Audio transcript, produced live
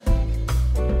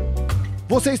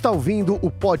Você está ouvindo o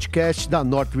podcast da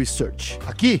North Research.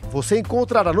 Aqui você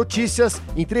encontrará notícias,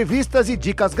 entrevistas e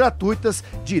dicas gratuitas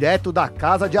direto da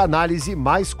casa de análise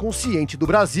mais consciente do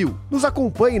Brasil. Nos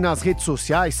acompanhe nas redes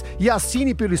sociais e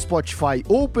assine pelo Spotify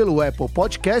ou pelo Apple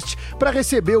Podcast para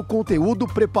receber o conteúdo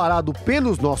preparado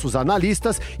pelos nossos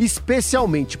analistas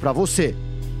especialmente para você.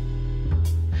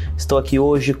 Estou aqui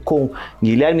hoje com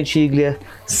Guilherme Tiglia,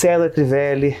 César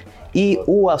Crivelli e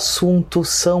o assunto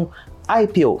são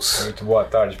IPOs. Muito boa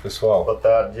tarde, pessoal. Boa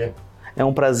tarde. É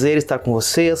um prazer estar com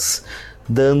vocês,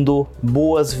 dando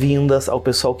boas-vindas ao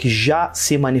pessoal que já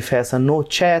se manifesta no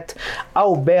chat.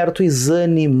 Alberto,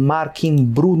 Isane, Marquim,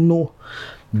 Bruno,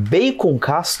 Bacon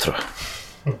Castro,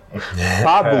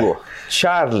 Pablo,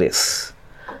 Charles,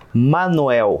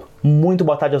 Manuel. Muito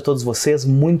boa tarde a todos vocês,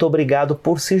 muito obrigado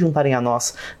por se juntarem a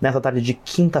nós nessa tarde de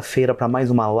quinta-feira para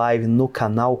mais uma live no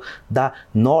canal da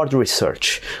North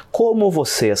Research. Como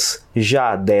vocês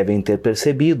já devem ter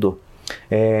percebido,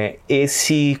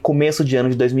 esse começo de ano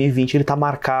de 2020 ele está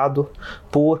marcado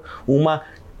por uma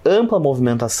ampla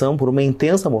movimentação, por uma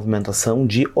intensa movimentação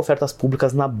de ofertas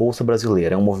públicas na Bolsa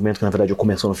Brasileira. É um movimento que, na verdade,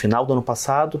 começou no final do ano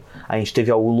passado. A gente teve,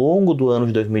 ao longo do ano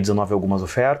de 2019, algumas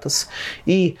ofertas.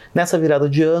 E, nessa virada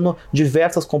de ano,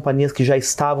 diversas companhias que já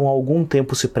estavam há algum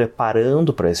tempo se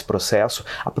preparando para esse processo.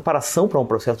 A preparação para um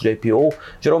processo de IPO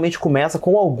geralmente começa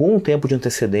com algum tempo de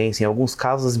antecedência. Em alguns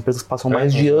casos, as empresas passam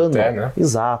mais de ano. Né?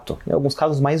 Exato. Em alguns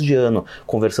casos, mais de ano,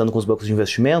 conversando com os bancos de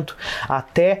investimento,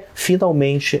 até,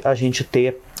 finalmente, a gente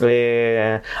ter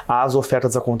as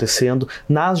ofertas acontecendo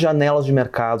nas janelas de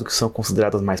mercado que são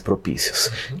consideradas mais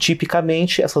propícias.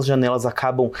 Tipicamente, essas janelas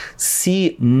acabam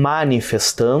se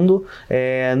manifestando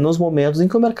nos momentos em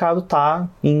que o mercado está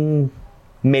em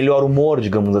melhor humor,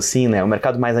 digamos assim, né? O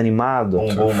mercado mais animado.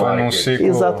 Surfando um ciclo,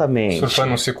 exatamente.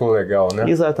 Surfando um ciclo legal, né?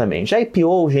 Exatamente. A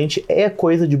IPO, gente, é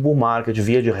coisa de bull market,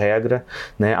 via de regra,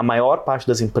 né? A maior parte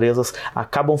das empresas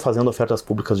acabam fazendo ofertas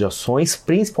públicas de ações,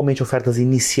 principalmente ofertas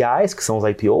iniciais, que são os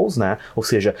IPOs, né? Ou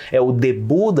seja, é o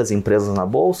debut das empresas na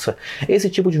bolsa. Esse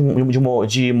tipo de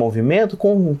movimento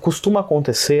costuma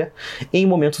acontecer em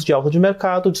momentos de alta de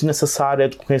mercado, desnecessária,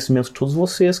 do conhecimento de todos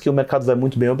vocês, que o mercado vai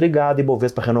muito bem, obrigado, e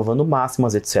Bovespa renovando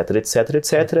máximas, etc, etc,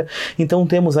 etc. Então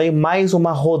temos aí mais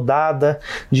uma rodada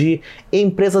de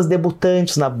empresas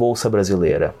debutantes na Bolsa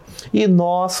Brasileira. E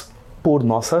nós, por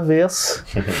nossa vez,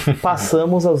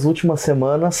 passamos as últimas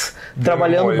semanas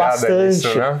trabalhando bastante, nisso,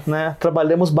 né?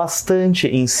 Trabalhamos bastante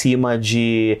em cima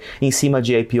de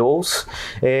IPOs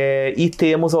e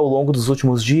temos ao longo dos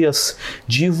últimos dias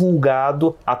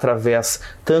divulgado através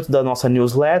tanto da nossa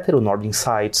newsletter, o North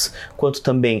Insights, quanto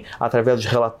também através de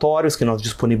relatórios que nós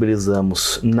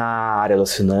disponibilizamos na área do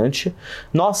assinante.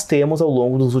 Nós temos ao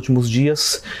longo dos últimos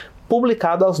dias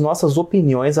publicado as nossas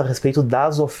opiniões a respeito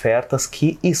das ofertas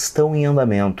que estão em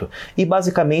andamento. E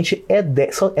basicamente é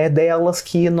delas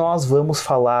que nós vamos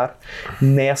falar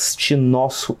neste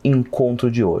nosso encontro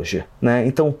de hoje, né?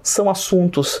 Então são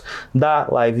assuntos da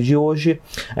live de hoje,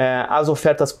 as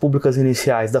ofertas públicas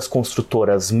iniciais das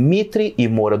construtoras Mitre e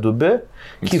Moura Dubeux,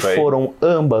 que foram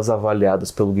ambas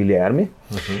avaliadas pelo Guilherme,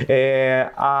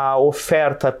 a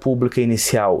oferta pública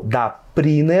inicial da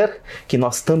Priner, que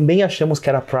nós também achamos que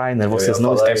era Priner, vocês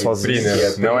não estão sozinhos.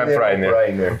 Priner, não é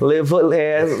Priner.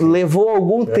 Levou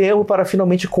algum tempo para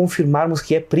finalmente confirmarmos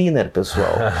que é Priner,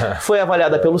 pessoal. Foi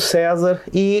avaliada pelo César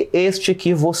e este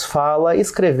que vos fala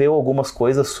escreveu algumas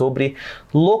coisas sobre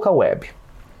local web.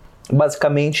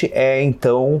 Basicamente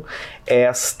então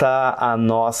esta a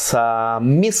nossa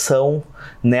missão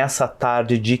nessa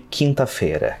tarde de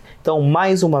quinta-feira. Então,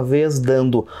 mais uma vez,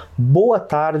 dando boa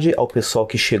tarde ao pessoal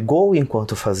que chegou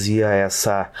enquanto fazia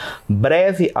essa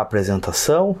breve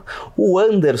apresentação. O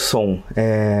Anderson,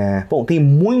 tem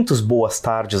muitos boas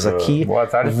tardes aqui. Boa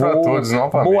tarde para todos,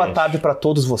 novamente. Boa tarde para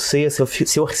todos vocês.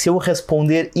 Se eu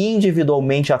responder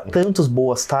individualmente a tantos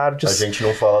boas tardes... A gente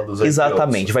não fala dos IPOs.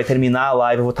 Exatamente. Vai terminar a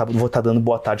live, eu vou estar dando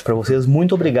boa tarde para vocês.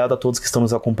 Muito obrigado a todos que estão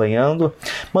nos acompanhando.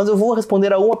 Mas eu vou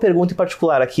responder a uma pergunta em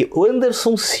particular aqui. O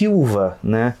Anderson Silva,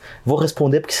 né? Vou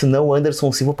responder porque senão o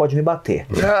Anderson Silva pode me bater.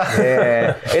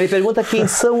 Ele pergunta quem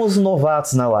são os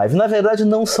novatos na live. Na verdade,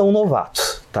 não são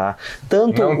novatos. tá?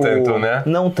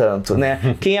 Não tanto,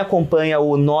 né? Quem acompanha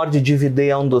o Nord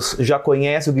Dividendos já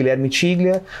conhece o Guilherme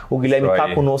Tiglia. O Guilherme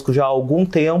está conosco já há algum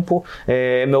tempo.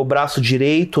 É meu braço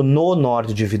direito no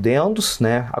Nord Dividendos,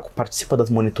 né? Participa das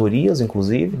monitorias,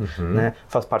 inclusive, né?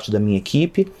 Faz parte da minha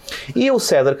equipe. E o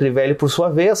César Crivelli, por sua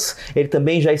vez, ele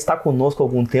também já está conosco há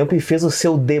algum tempo e fez o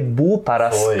seu debut para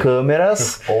as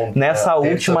câmeras nessa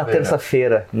última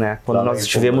terça-feira, né? Quando nós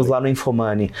estivemos lá no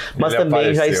Infomoney. Mas ele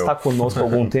também já está conosco há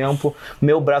algum tempo.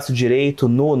 Meu braço direito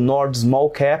no Nord Small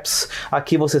Caps.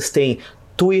 Aqui vocês têm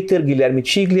Twitter, Guilherme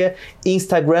Tiglia.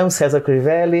 Instagram, César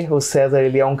Crivelli. O César,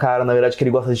 ele é um cara, na verdade, que ele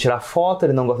gosta de tirar foto,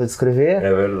 ele não gosta de escrever.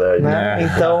 É verdade. Né?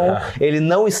 Então, ele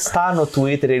não está no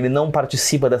Twitter, ele não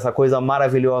participa dessa coisa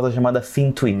maravilhosa chamada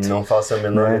FinTweet. Não faço a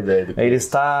menor ideia do que ele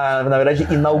está, na verdade,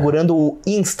 inaugurando o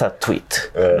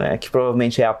InstaTweet, né? Que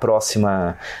provavelmente é a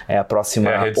próxima a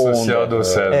rede onda. social do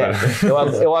César. Eu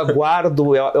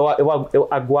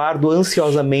aguardo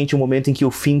ansiosamente o momento em que o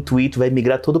FinTweet vai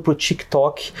migrar todo pro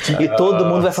TikTok e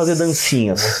todo mundo vai fazer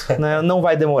dancinhas, né? Não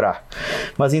vai demorar.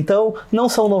 Mas então, não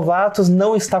são novatos,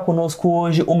 não está conosco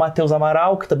hoje o Matheus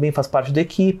Amaral, que também faz parte da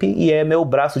equipe e é meu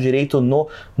braço direito no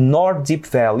Nord Deep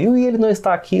Value, e ele não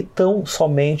está aqui tão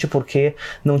somente porque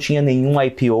não tinha nenhum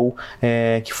IPO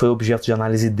que foi objeto de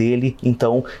análise dele,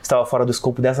 então estava fora do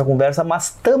escopo dessa conversa, mas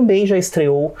também já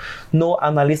estreou no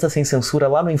Analista Sem Censura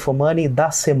lá no Infomoney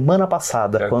da semana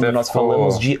passada, quando nós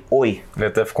falamos de Oi. Ele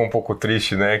até ficou um pouco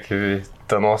triste, né, que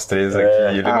tá nós três aqui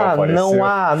e ele não apareceu. Não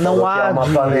há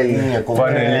uma panelinha.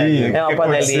 Panelinha? É uma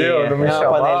panelinha, Não me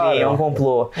chamaram? é um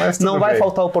complô. Mas não vai bem.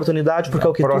 faltar oportunidade, porque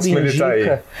ao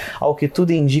que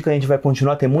tudo indica, a gente vai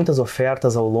continuar a ter muitas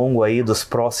ofertas ao longo aí dos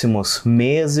próximos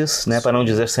meses, né, para não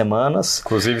dizer semanas.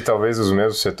 Inclusive, talvez os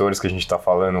mesmos setores que a gente tá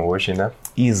falando hoje, né?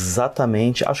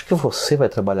 Exatamente. Acho que você vai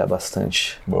trabalhar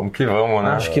bastante. Vamos que vamos, né?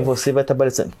 Acho que você vai trabalhar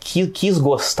bastante. Quis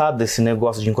gostar desse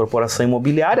negócio de incorporação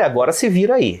imobiliária, agora se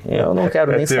vira aí. Eu não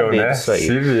quero nem teu, saber né? disso aí.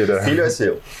 Se vira. Filho é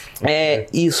seu. É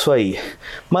isso aí.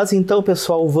 Mas então,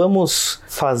 pessoal, vamos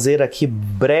fazer aqui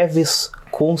breves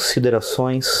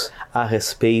considerações a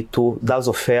respeito das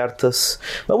ofertas.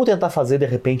 Vamos tentar fazer, de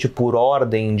repente, por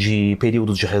ordem de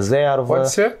período de reserva.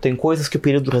 Pode ser. Tem coisas que o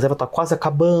período de reserva está quase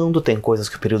acabando, tem coisas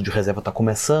que o período de reserva está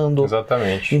começando.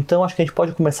 Exatamente. Então, acho que a gente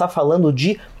pode começar falando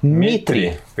de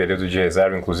Mitre. Período de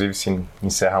reserva, inclusive, se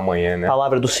encerra amanhã, né?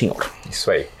 Palavra do senhor.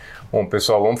 Isso aí. Bom,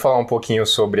 pessoal, vamos falar um pouquinho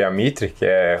sobre a Mitre, que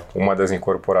é uma das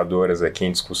incorporadoras aqui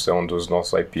em discussão dos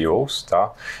nossos IPOs,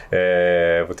 tá?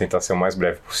 Vou tentar ser o mais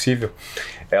breve possível.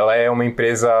 Ela é uma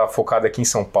empresa focada aqui em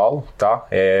São Paulo, tá?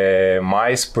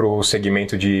 Mais para o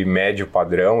segmento de médio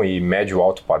padrão e médio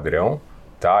alto padrão,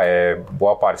 tá?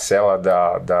 Boa parcela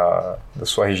da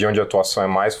sua região de atuação é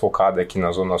mais focada aqui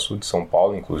na zona sul de São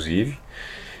Paulo, inclusive.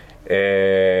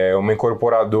 É uma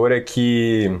incorporadora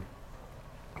que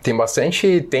tem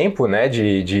bastante tempo, né,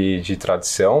 de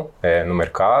tradição no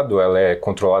mercado. Ela é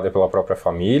controlada pela própria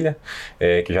família,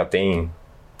 que já tem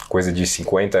coisa de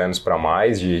 50 anos para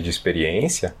mais de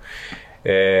experiência.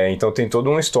 Então tem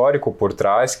todo um histórico por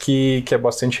trás que é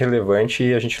bastante relevante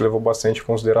e a gente levou bastante em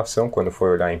consideração quando foi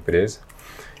olhar a empresa.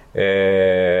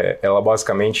 Ela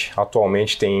basicamente,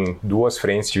 atualmente, tem duas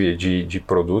frentes de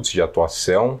produtos de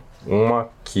atuação. Uma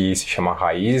que se chama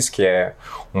Raízes, que é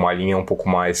uma linha um pouco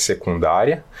mais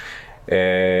secundária,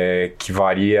 que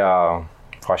varia a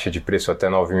faixa de preço até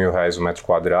R$9.000 o metro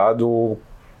quadrado,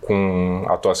 com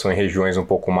atuação em regiões um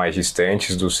pouco mais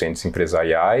distantes dos centros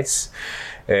empresariais,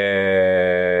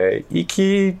 e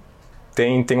que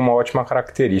tem uma ótima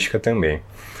característica também.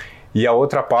 E a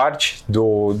outra parte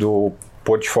do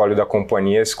portfólio da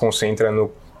companhia se concentra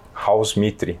no House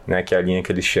Mitre, né, que é a linha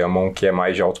que eles chamam, que é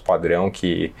mais de alto padrão,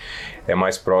 que é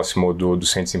mais próximo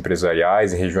dos centros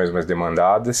empresariais, em regiões mais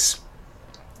demandadas,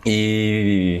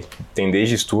 e tem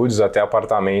desde estúdios até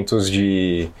apartamentos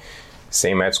de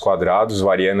 100 metros quadrados,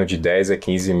 variando de 10 a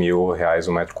 15 mil reais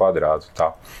o metro quadrado,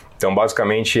 tá? Então,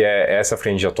 basicamente, é essa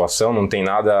frente de atuação, não tem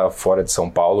nada fora de São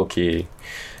Paulo que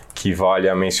vale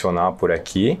a mencionar por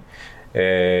aqui.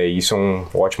 Isso é um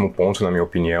ótimo ponto, na minha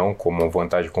opinião, como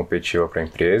vantagem competitiva para a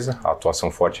empresa, a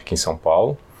atuação forte aqui em São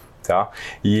Paulo, tá?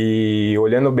 E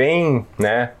olhando bem,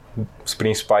 né, os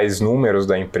principais números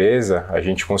da empresa, a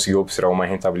gente conseguiu observar uma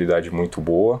rentabilidade muito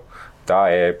boa, tá?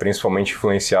 Principalmente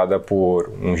influenciada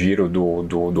por um giro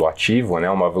do ativo, né,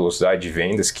 uma velocidade de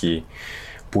vendas que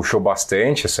puxou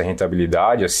bastante essa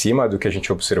rentabilidade, acima do que a gente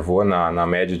observou na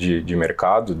média de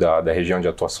mercado da região de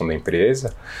atuação da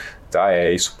empresa. Tá?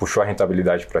 Isso puxou a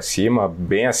rentabilidade para cima,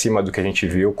 bem acima do que a gente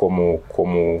viu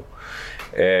como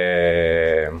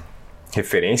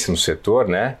referência no setor,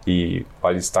 né? E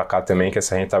vale destacar também que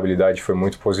essa rentabilidade foi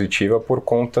muito positiva por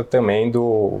conta também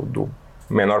do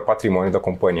menor patrimônio da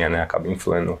companhia, né? Acaba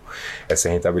inflando essa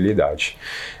rentabilidade.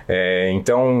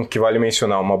 Então, o que vale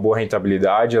mencionar, uma boa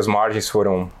rentabilidade, as margens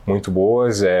foram muito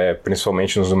boas,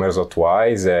 principalmente nos números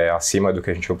atuais, acima do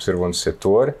que a gente observou no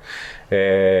setor.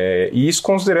 E isso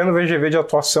considerando o VGV de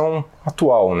atuação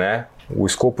atual, né? O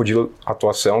escopo de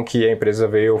atuação que a empresa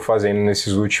veio fazendo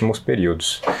nesses últimos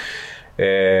períodos.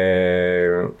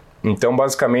 Então,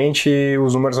 basicamente,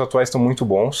 os números atuais estão muito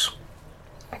bons.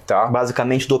 tá?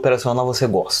 Basicamente, do operacional você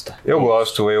gosta. Eu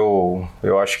gosto,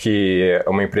 eu acho que é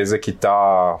uma empresa que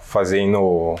está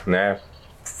fazendo, né,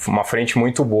 uma frente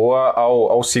muito boa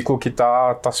ao ciclo que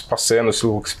tá se passando, o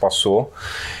ciclo que se passou.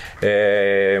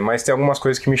 Mas tem algumas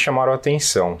coisas que me chamaram a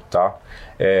atenção, tá?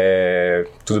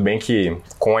 Tudo bem que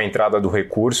com a entrada do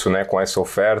recurso, né, com essa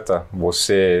oferta,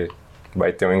 você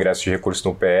vai ter um ingresso de recurso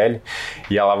no PL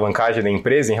e a alavancagem da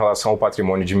empresa em relação ao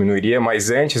patrimônio diminuiria,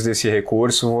 mas antes desse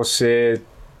recurso você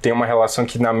tem uma relação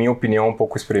que, na minha opinião, é um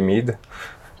pouco espremida.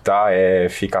 Tá?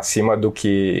 Fica acima do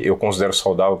que eu considero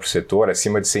saudável para o setor,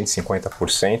 acima de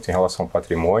 150% em relação ao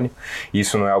patrimônio.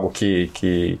 Isso não é algo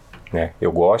que né,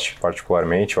 eu goste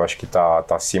particularmente, eu acho que está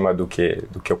acima do que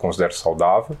eu considero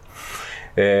saudável.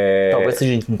 Talvez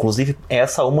seja, inclusive,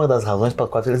 essa uma das razões pelas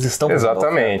quais eles estão...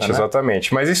 Exatamente, oferta, né?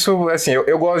 Exatamente. Mas isso, assim,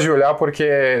 eu gosto de olhar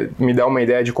porque me dá uma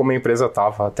ideia de como a empresa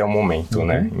estava até o momento,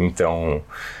 né? Então...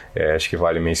 acho que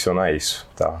vale mencionar isso,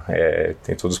 tá?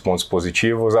 Tem todos os pontos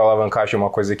positivos, a alavancagem é uma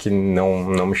coisa que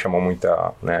não me chamou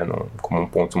muita, né, como um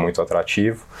ponto muito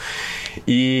atrativo.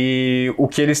 E o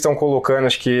que eles estão colocando,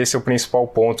 acho que esse é o principal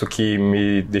ponto que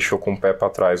me deixou com o pé para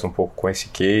trás um pouco com esse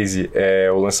case, é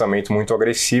o lançamento muito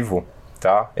agressivo,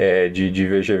 tá? De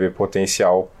VGV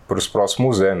potencial para os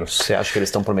próximos anos. Você acha que eles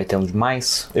estão prometendo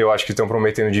demais? Eu acho que estão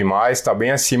prometendo demais, está bem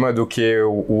acima do que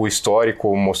o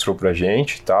histórico mostrou pra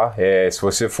gente, tá? Se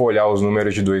você for olhar os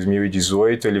números de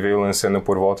 2018, ele veio lançando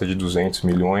por volta de 200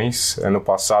 milhões. Ano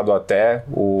passado até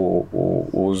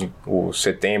o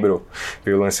setembro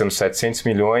veio lançando 700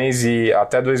 milhões e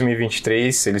até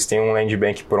 2023 eles têm um land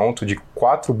bank pronto de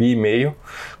 4,5 bi,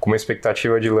 com uma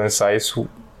expectativa de lançar isso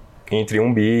entre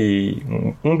 1 bi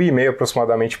e meio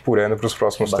aproximadamente por ano para os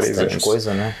próximos 3 anos. Bastante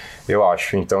coisa, né? Eu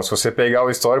acho. Então, se você pegar o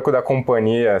histórico da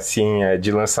companhia, assim,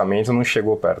 de lançamento, não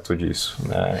chegou perto disso,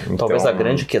 né? Então, talvez a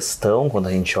grande questão, quando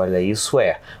a gente olha isso,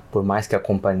 por mais que a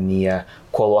companhia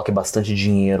coloque bastante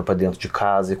dinheiro para dentro de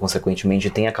casa e, consequentemente,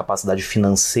 tenha a capacidade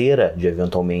financeira de,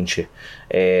 eventualmente,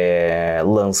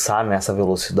 lançar nessa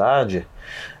velocidade,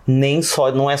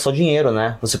 não é só dinheiro,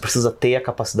 né? Você precisa ter a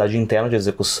capacidade interna de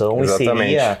execução. Exatamente.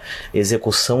 E seria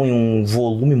execução em um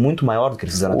volume muito maior do que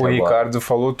eles fizeram até agora. O Ricardo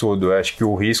falou tudo. Eu acho que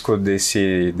o risco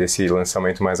desse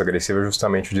lançamento mais agressivo é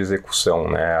justamente o de execução,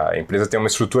 né? A empresa tem uma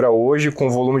estrutura hoje, com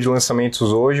volume de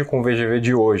lançamentos hoje, com VGV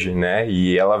de hoje, né?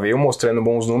 E ela veio mostrando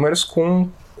bons números com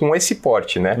esse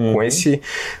porte, né?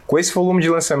 Com esse volume de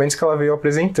lançamentos que ela veio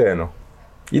apresentando.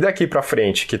 E daqui para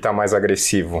frente, que está mais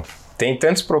agressivo? Tem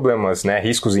tantos problemas, né,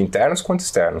 riscos internos quanto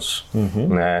externos,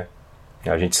 né?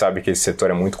 A gente sabe que esse setor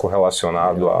é muito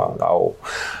correlacionado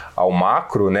ao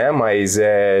macro, né, mas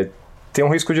tem um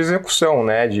risco de execução,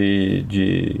 né,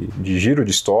 de giro de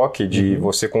estoque, de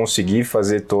você conseguir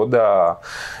fazer toda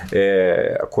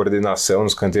a coordenação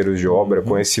nos canteiros de obra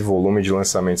com esse volume de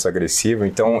lançamentos agressivo.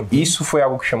 Então, isso foi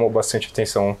algo que chamou bastante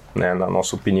atenção, né, na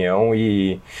nossa opinião.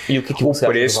 E o que você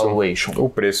acha do valuation? O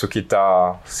preço que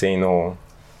está sendo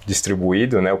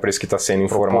distribuído, né, o preço que está sendo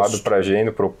informado para a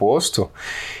gente, proposto,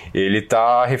 ele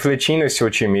está refletindo esse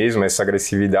otimismo, essa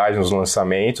agressividade nos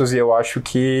lançamentos, e eu acho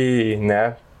que,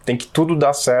 né, tem que tudo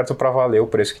dar certo para valer o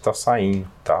preço que está saindo,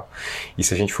 tá? E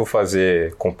se a gente for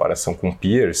fazer comparação com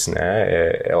peers,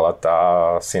 né, ela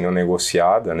está sendo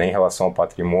negociada, né, em relação ao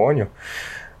patrimônio,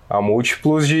 a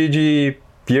múltiplos de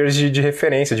peers de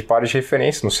referência, de pares de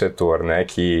referência no setor, né?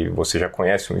 Que você já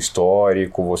conhece um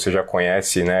histórico, você já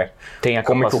conhece, né? Tem a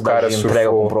como capacidade que o cara de entrega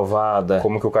comprovada.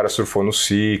 Como que o cara surfou no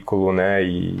ciclo, né?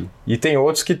 E tem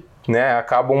outros que, né,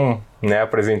 acabam, né,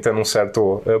 apresentando um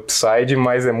certo upside,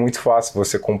 mas é muito fácil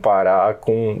você comparar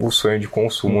com o sonho de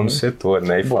consumo no setor,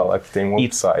 né, e falar que tem um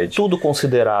upside. E tudo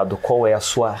considerado, qual é a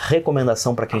sua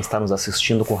recomendação para quem está nos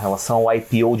assistindo com relação ao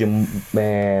IPO de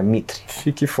Mitre?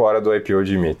 Fique fora do IPO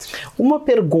de Mitre. Uma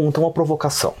pergunta, uma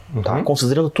provocação, tá?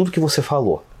 Considerando tudo que você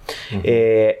falou,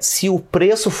 se o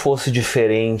preço fosse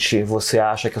diferente, você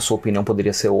acha que a sua opinião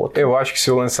poderia ser outra? Eu acho que se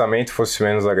o lançamento fosse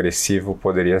menos agressivo,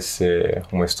 poderia ser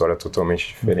uma história totalmente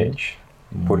diferente.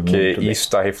 Porque isso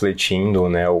está refletindo,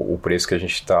 né, o preço que a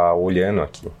gente está olhando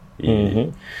aqui.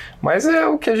 Mas é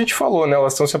o que a gente falou, né?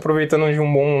 Elas estão se aproveitando de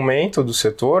um bom momento do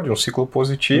setor, de um ciclo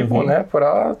positivo, né,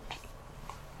 para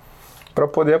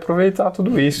poder aproveitar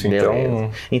tudo isso.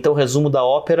 Então, resumo da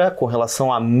ópera com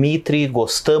relação a Mitre: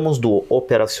 gostamos do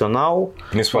operacional,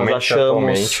 principalmente nós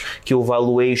achamos que o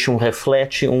valuation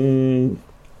reflete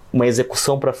uma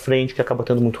execução para frente que acaba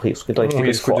tendo muito risco. Então, a gente fica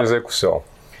risco de execução.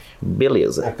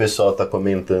 Beleza. O pessoal tá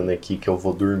comentando aqui que eu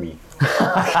vou dormir.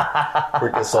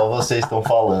 Porque só vocês estão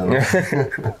falando.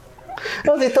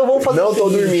 Então vamos fazer Não o tô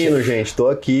seguinte. dormindo, gente. Tô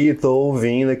aqui, tô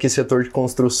ouvindo aqui setor de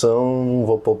construção. Não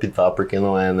vou palpitar porque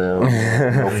não é, né?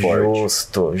 Não forte.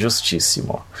 Justo,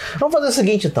 justíssimo. Vamos fazer o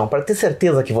seguinte então, para ter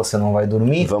certeza que você não vai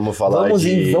dormir, Vamos falar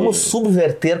vamos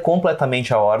subverter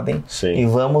completamente a ordem. Sim. E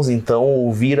vamos então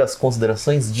ouvir as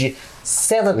considerações de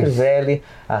César Crivelli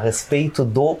a respeito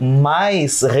do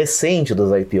mais recente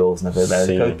dos IPOs, na verdade,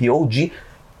 Sim. que é o IPO de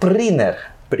Priner.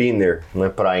 Priner, não é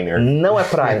Priner. Não é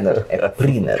Priner, é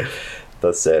Priner.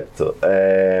 Tá certo.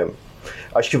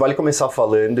 Acho que vale começar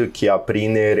falando que a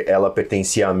Priner, ela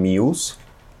pertencia à Mills.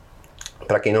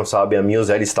 Para quem não sabe, a Mills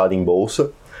é listada em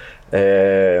bolsa.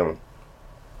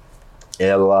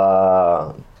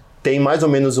 Ela tem mais ou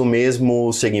menos o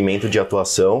mesmo segmento de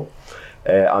atuação.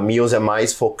 A Mills é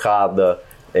mais focada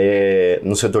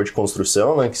no setor de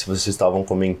construção, né, que vocês estavam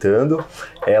comentando.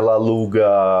 Ela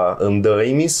aluga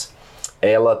andaimes.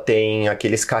 Ela tem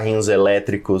aqueles carrinhos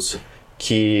elétricos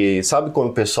que... Sabe quando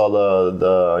o pessoal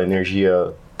da energia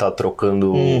tá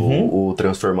trocando o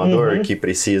transformador que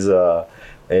precisa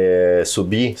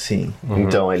subir? Sim.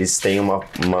 Então, eles têm uma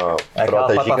Aquela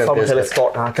frota plataforma,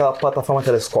 gigantesca. aquela plataforma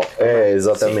telescópica.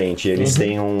 Exatamente. Eles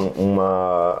têm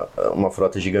uma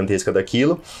frota gigantesca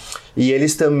daquilo. E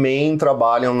eles também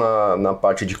trabalham na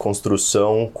parte de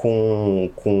construção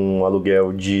com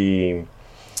aluguel de...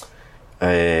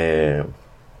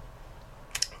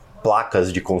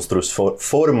 placas de construção,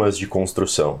 formas de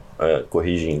construção,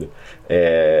 corrigindo.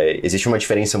 Existe uma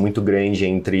diferença muito grande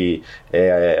entre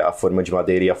a forma de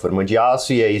madeira e a forma de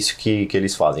aço, e é isso que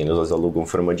eles fazem, eles alugam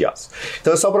forma de aço.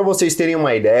 Então é só para vocês terem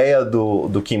uma ideia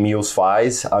do que Mills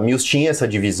faz. A Mills tinha essa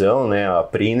divisão, né, a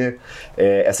Priner.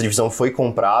 Essa divisão foi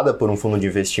comprada por um fundo de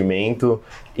investimento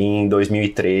em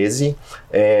 2013.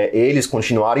 Eles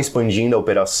continuaram expandindo a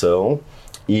operação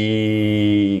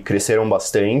e cresceram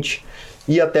bastante.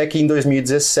 E até que em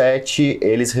 2017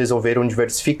 eles resolveram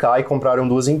diversificar e compraram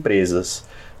duas empresas.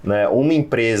 Né? Uma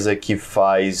empresa que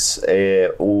faz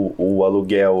o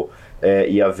aluguel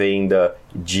e a venda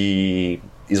de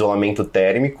isolamento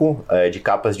térmico, de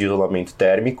capas de isolamento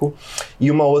térmico, e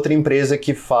uma outra empresa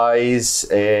que faz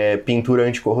pintura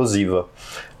anticorrosiva.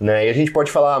 Né? E a gente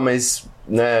pode falar, mas...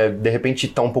 Né, de repente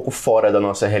está um pouco fora da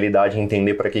nossa realidade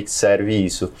entender para que serve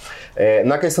isso.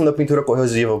 Na questão da pintura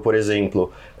corrosiva, por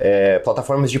exemplo,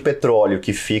 plataformas de petróleo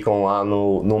que ficam lá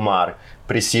no mar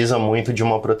precisa muito de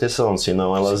uma proteção,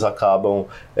 senão elas acabam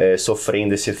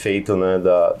sofrendo esse efeito, né,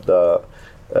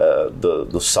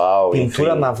 do sal.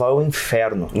 Pintura enfim. naval é um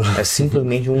inferno. É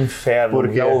simplesmente um inferno. Por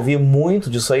quê? Já ouvi muito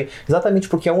disso aí. Exatamente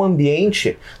porque é um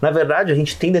ambiente... Na verdade, a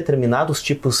gente tem determinados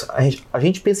tipos... A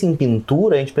gente pensa em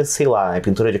pintura, a gente pensa, sei lá, em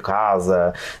pintura de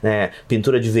casa, né,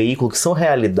 pintura de veículo, que são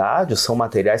realidades, são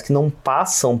materiais que não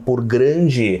passam por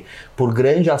grande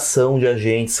ação de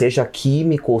agente, seja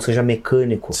químico ou seja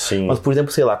mecânico. Sim. Mas, por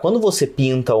exemplo, sei lá, quando você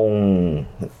pinta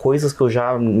coisas que eu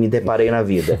já me deparei na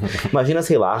vida. Imagina,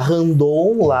 sei lá, a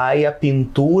Randon lá e a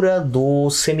pintura do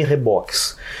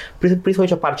semi-reboques.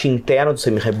 Principalmente a parte interna do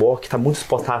semi-reboque, que está muito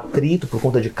exposta a atrito por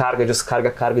conta de carga,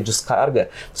 descarga.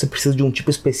 Você precisa de um tipo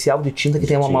especial de tinta que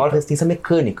tenha uma maior resistência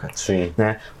mecânica. Sim.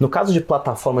 Né? No caso de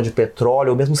plataforma de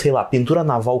petróleo, ou mesmo, sei lá, pintura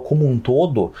naval como um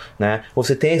todo, né?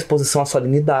 Você tem a exposição à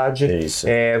salinidade, Isso.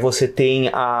 você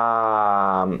tem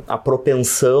a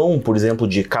propensão, por exemplo,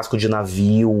 de casco de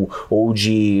navio ou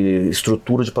de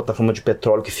estrutura de plataforma de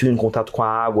petróleo que fio em contato com a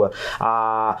água,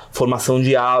 a formação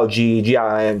de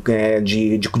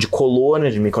colônia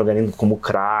de micro-organismos como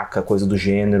craca, coisa do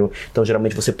gênero. Então,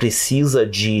 geralmente, você precisa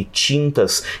de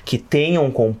tintas que tenham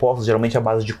compostos, geralmente à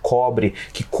base de cobre,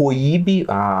 que coíbe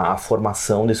a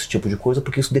formação desse tipo de coisa,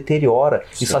 porque isso deteriora,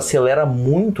 isso acelera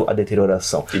muito a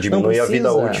deterioração. E diminui a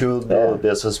vida útil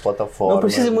dessas plataformas. Não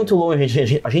precisa ir muito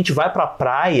longe, a gente vai pra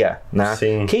praia, né?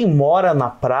 Sim. Quem mora na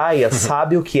praia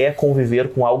sabe o que é conviver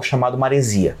com algo chamado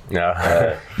maresia.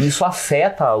 Isso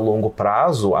afeta a longo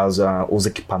prazo os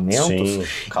equipamentos. Sim.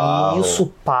 E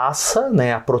isso passa,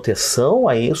 né, a proteção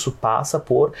a isso passa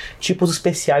por tipos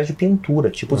especiais de pintura,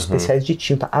 tipos especiais de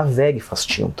tinta. A WEG faz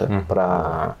tinta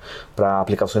para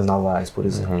aplicações navais, por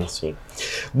exemplo. Sim.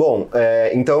 Bom,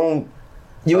 então...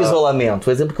 E o isolamento?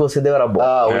 O exemplo que você deu era bom.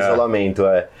 O isolamento,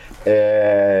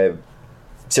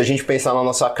 se a gente pensar na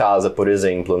nossa casa, por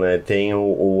exemplo, né, tem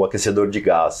o aquecedor de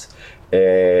gás.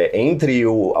 Entre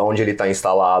onde ele está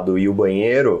instalado e o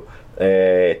banheiro,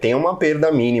 tem uma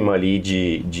perda mínima ali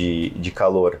de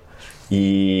calor.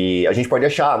 E a gente pode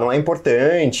achar, não é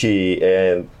importante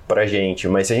pra gente,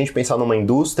 mas se a gente pensar numa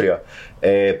indústria,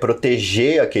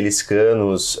 proteger aqueles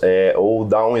canos ou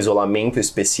dar um isolamento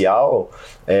especial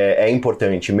é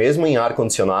importante. Mesmo em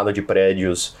ar-condicionado de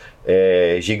prédios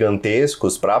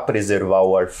gigantescos, para preservar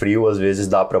o ar frio, às vezes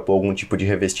dá para pôr algum tipo de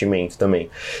revestimento também.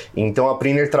 Então a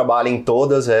Priner trabalha em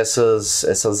todas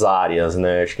essas áreas,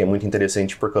 né? Acho que é muito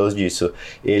interessante por causa disso.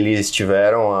 Eles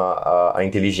tiveram a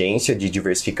inteligência de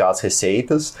diversificar as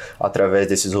receitas através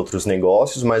desses outros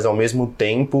negócios, mas ao mesmo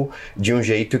tempo de um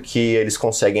jeito que eles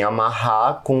conseguem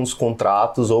amarrar com os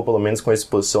contratos, ou pelo menos com a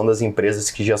exposição das empresas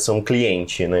que já são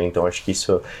cliente, né? Então acho que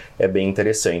isso é bem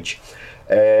interessante.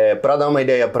 Para dar uma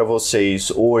ideia para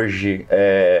vocês, hoje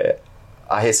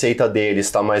a receita deles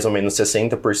está mais ou menos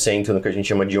 60% no que a gente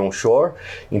chama de onshore,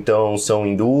 então são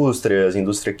indústria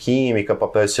química,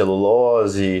 papel e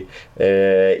celulose,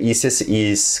 e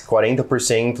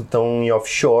 40% estão em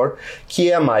offshore, que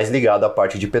é mais ligado à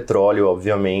parte de petróleo,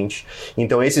 obviamente.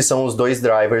 Então esses são os dois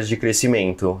drivers de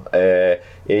crescimento.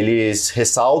 Eles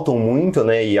ressaltam muito,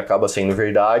 né, e acaba sendo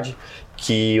verdade,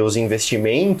 que os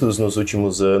investimentos nos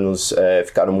últimos anos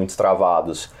ficaram muito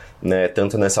travados, né?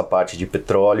 Tanto nessa parte de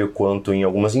petróleo quanto em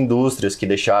algumas indústrias que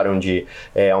deixaram de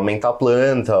aumentar a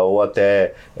planta ou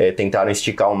até tentaram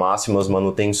esticar ao máximo as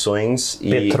manutenções.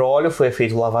 Petróleo foi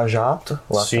feito lava-jato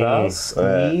lá atrás,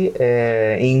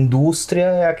 e indústria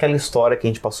é aquela história que a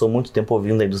gente passou muito tempo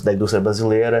ouvindo da indústria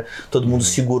brasileira, todo mundo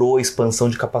segurou a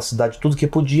expansão de capacidade, tudo que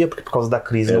podia, porque por causa da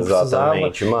crise não precisava,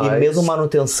 e mesmo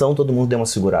manutenção todo mundo deu uma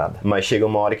segurada. Mas chega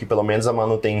uma hora que pelo menos a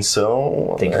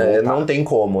manutenção não tem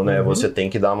como, né? Você tem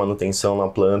que dar a manutenção na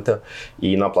planta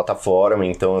e na plataforma,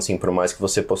 então assim, por mais que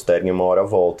você postergue, uma hora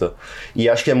volta. E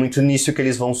acho que é muito nisso que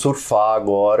eles vão surfar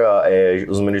agora.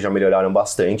 Os números já melhoraram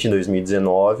bastante em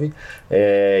 2019,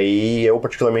 e eu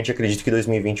particularmente acredito que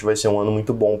 2020 vai ser um ano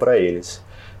muito bom para eles.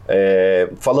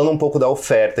 Falando um pouco da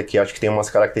oferta, que acho que tem umas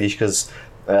características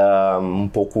um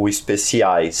pouco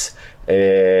especiais.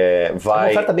 É uma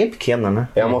oferta bem pequena, né?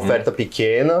 É uma oferta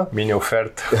pequena. Mini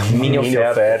oferta. Mini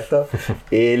oferta.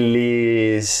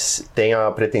 Eles têm a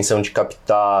pretensão de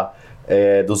captar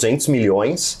 200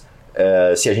 milhões,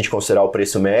 se a gente considerar o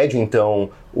preço médio. Então,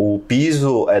 o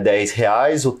piso é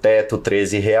R$10, o teto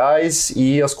R$13,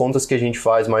 e as contas que a gente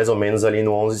faz mais ou menos ali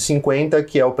no 11,50,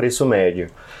 que é o preço médio.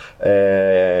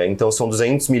 Então são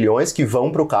 200 milhões que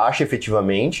vão para o caixa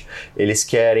efetivamente. Eles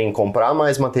querem comprar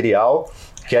mais material,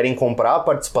 querem comprar a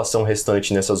participação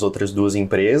restante nessas outras duas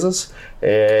empresas,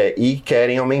 e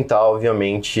querem aumentar,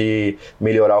 obviamente,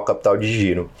 melhorar o capital de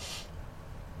giro.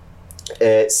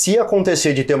 Se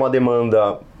acontecer de ter uma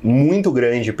demanda muito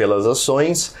grande pelas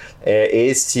ações,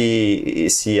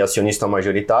 esse acionista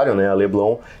majoritário, né, a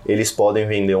Leblon, eles podem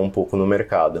vender um pouco no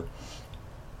mercado.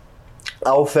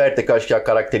 A oferta, que eu acho que é a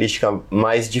característica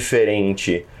mais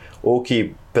diferente, ou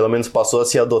que pelo menos passou a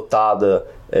ser adotada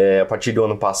a partir do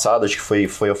ano passado, acho que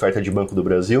foi a oferta de Banco do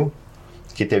Brasil,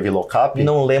 que teve lock-up.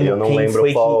 Não lembro quem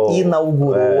foi que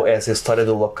inaugurou essa história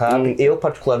do lock-up. Eu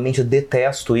particularmente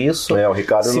detesto isso. O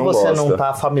Ricardo Se não você gosta. não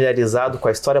está familiarizado com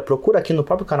a história, procura aqui no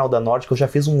próprio canal da Norte, que eu já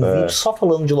fiz um vídeo só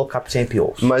falando de lock-up sem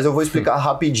IPOs. Mas eu vou explicar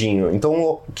rapidinho. Então,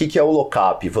 o que é o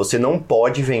lock-up? Você não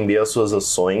pode vender as suas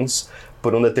ações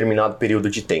por um determinado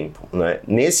período de tempo, né?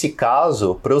 Nesse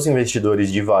caso, para os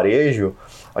investidores de varejo,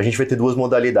 a gente vai ter duas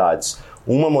modalidades.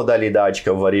 Uma modalidade que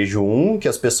é o varejo 1, que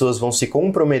as pessoas vão se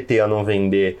comprometer a não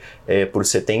vender por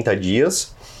 70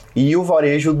 dias, e o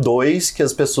varejo 2, que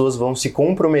as pessoas vão se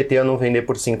comprometer a não vender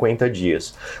por 50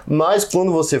 dias. Mas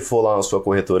quando você for lá na sua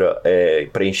corretora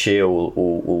preencher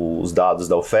os dados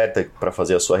da oferta para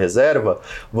fazer a sua reserva,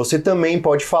 você também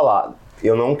pode falar: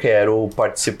 eu não quero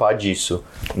participar disso,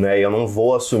 né? Eu não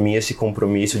vou assumir esse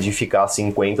compromisso de ficar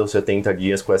 50 ou 70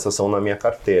 dias com essa ação na minha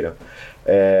carteira.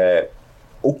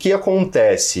 O que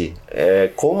acontece?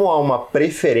 Como há uma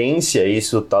preferência,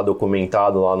 isso está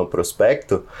documentado lá no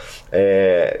prospecto,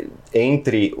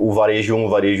 entre o varejo 1, o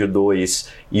varejo 2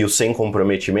 e o sem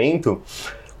comprometimento,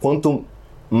 quanto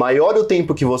maior o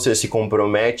tempo que você se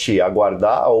compromete a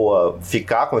guardar ou a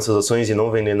ficar com essas ações e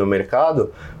não vender no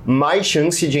mercado, mais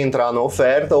chance de entrar na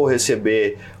oferta ou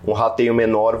receber um rateio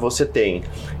menor você tem.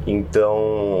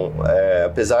 Então,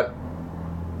 apesar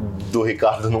do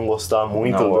Ricardo não gostar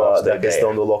muito da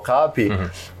questão do lock-up,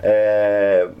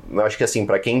 eu acho que assim,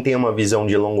 para quem tem uma visão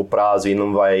de longo prazo e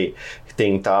não vai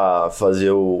tentar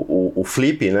fazer o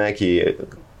flip, né, que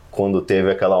quando teve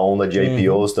aquela onda de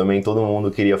IPOs também, todo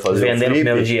mundo queria fazer o flip. No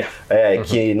primeiro dia.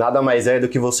 Que nada mais é do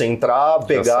que você entrar,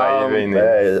 pegar,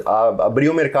 abrir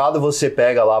o mercado, você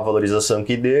pega lá a valorização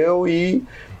que deu e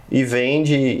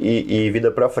vende e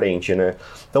vida para frente, né?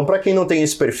 Então, para quem não tem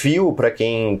esse perfil, para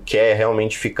quem quer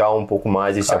realmente ficar um pouco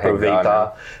mais e se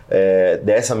aproveitar, né,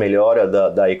 dessa melhora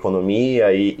da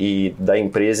economia e da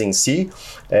empresa em si,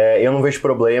 eu não vejo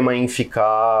problema em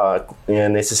ficar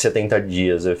nesses 70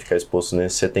 dias, ficar exposto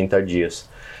nesses 70 dias.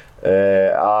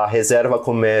 A reserva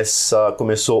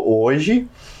começou hoje.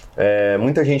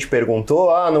 Muita gente perguntou,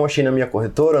 não achei na minha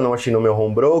corretora, não achei no meu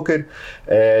home broker.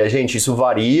 Gente, isso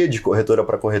varia de corretora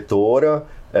para corretora.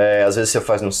 Às vezes você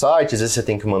faz no site, às vezes você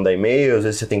tem que mandar e-mail, às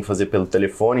vezes você tem que fazer pelo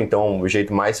telefone. Então o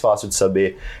jeito mais fácil de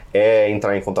saber é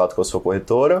entrar em contato com a sua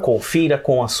corretora. Confira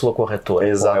com a sua corretora.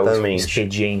 Exatamente. Qual é o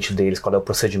expediente deles, qual é o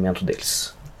procedimento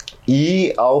deles.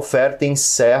 E a oferta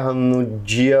encerra no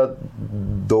dia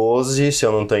 12, se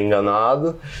eu não estou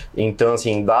enganado. Então,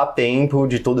 assim, dá tempo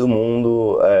de todo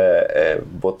mundo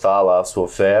botar lá a sua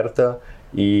oferta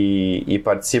e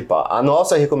participar. A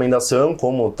nossa recomendação,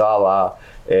 como está lá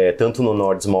tanto no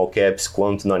Nord Small Caps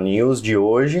quanto na News de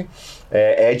hoje,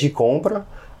 é de compra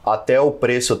até o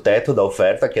preço teto da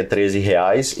oferta, que é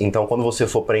R$13. Então, quando você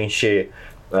for preencher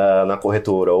na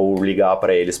corretora ou ligar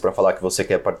para eles para falar que você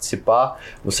quer participar,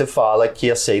 você fala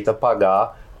que aceita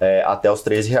pagar até os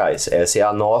R$13. Essa é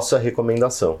a nossa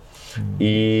recomendação.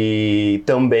 E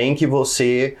também que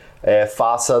você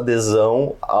faça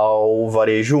adesão ao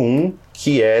Varejo 1,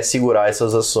 que é segurar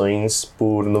essas ações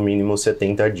por no mínimo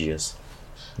 70 dias.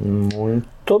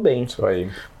 Muito bem. Isso aí.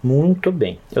 Muito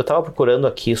bem. Eu estava procurando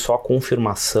aqui só a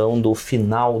confirmação do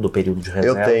final do período de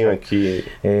reserva. Eu tenho aqui.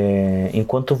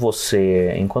 Enquanto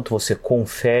você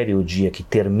confere o dia que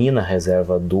termina a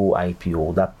reserva do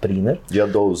IPO da Priner. Dia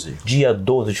 12. Dia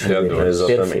 12 de fevereiro. Dia 12,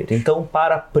 exatamente. Perfeito. Então,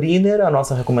 para a Priner, a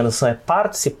nossa recomendação é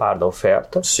participar da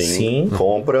oferta. Sim.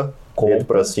 Compra. Dedo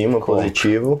para cima,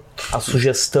 positivo. A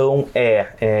sugestão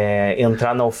é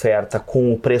entrar na oferta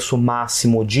com o preço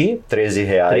máximo de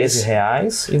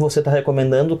R$13 e você está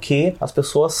recomendando que as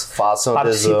pessoas façam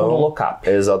participam adesão no lock-up.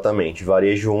 Exatamente.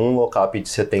 Varejo 1, lock-up de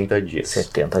 70 dias.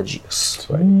 70 dias.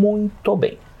 Muito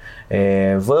bem.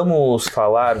 Vamos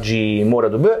falar de Moura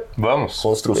do B? Vamos.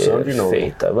 Construção de novo.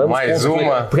 Perfeita. Vamos Mais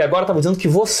uma. Porque agora tá dizendo que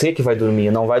você que vai dormir,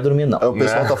 não vai dormir não. O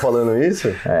pessoal tá falando isso?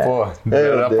 Pô,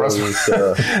 Meu Deus próxima... do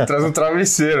céu. Traz um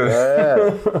travesseiro.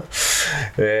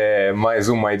 Mais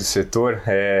uma aí do setor.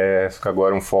 Fica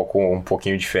agora um foco um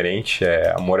pouquinho diferente.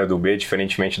 A Moura do B,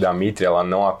 diferentemente da Mitre, ela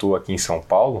não atua aqui em São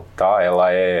Paulo, tá?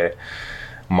 Ela é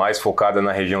mais focada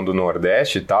na região do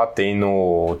Nordeste, tá?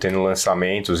 Tendo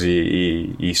lançamentos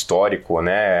e histórico,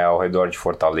 né? Ao redor de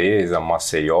Fortaleza,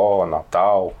 Maceió,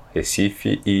 Natal,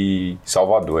 Recife e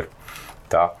Salvador,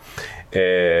 tá?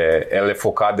 Ela é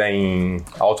focada em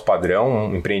alto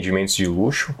padrão, empreendimentos de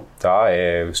luxo, tá?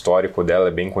 O histórico dela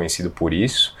é bem conhecido por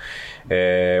isso.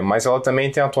 Mas ela também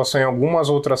tem atuação em algumas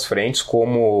outras frentes,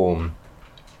 como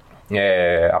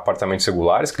apartamentos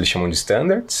regulares, que eles chamam de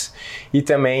standards, e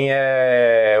também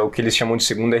o que eles chamam de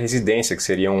segunda residência, que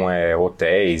seriam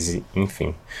hotéis,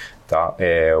 enfim. Tá?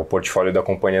 O portfólio da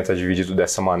companhia está dividido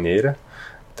dessa maneira.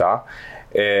 Tá?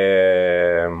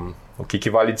 O que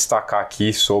vale destacar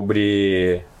aqui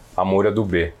sobre a Moura do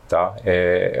B, tá?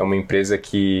 É uma empresa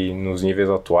que nos níveis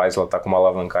atuais ela está com uma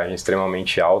alavancagem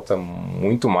extremamente alta,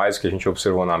 muito mais do que a gente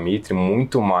observou na Mitre,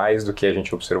 muito mais do que a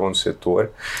gente observou no setor.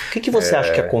 O que você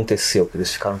acha que aconteceu, que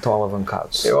eles ficaram tão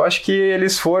alavancados? Eu acho que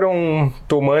eles foram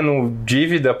tomando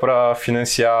dívida para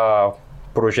financiar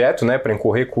projeto, né, para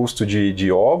incorrer custo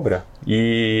de obra,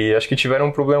 e acho que tiveram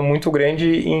um problema muito grande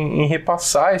em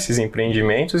repassar esses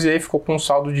empreendimentos, e aí ficou com um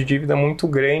saldo de dívida muito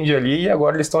grande ali, e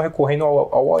agora eles estão recorrendo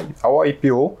ao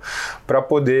IPO para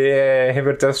poder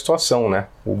reverter a situação, né?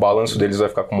 O balanço deles vai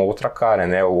ficar com uma outra cara,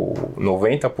 né? O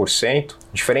 90%,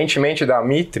 diferentemente da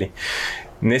Mitre,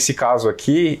 nesse caso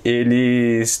aqui,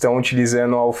 eles estão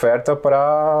utilizando a oferta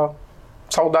para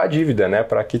saldar a dívida, né?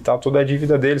 Para quitar toda a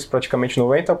dívida deles, praticamente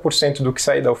 90% do que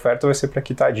sair da oferta vai ser para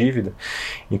quitar a dívida.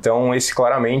 Então esse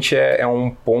claramente é um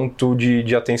ponto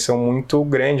de atenção muito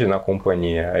grande na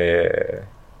companhia.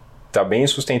 Tá bem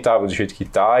sustentável do jeito que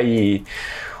tá. E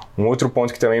um outro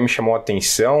ponto que também me chamou a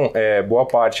atenção boa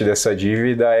parte dessa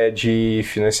dívida é de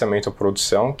financiamento à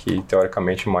produção, que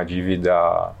teoricamente é uma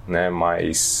dívida, né,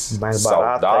 mais barata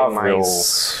saudável, e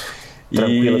mais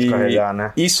tranquilo de carregar,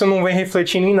 né? Isso não vem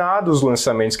refletindo em nada os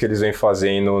lançamentos que eles vêm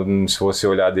fazendo, se você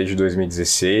olhar desde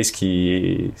 2016,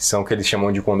 que são o que eles chamam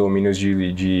de condomínios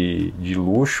de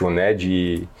luxo, né?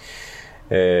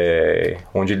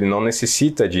 Onde ele não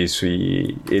necessita disso.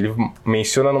 E ele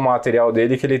menciona no material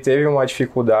dele que ele teve uma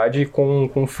dificuldade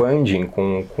com funding,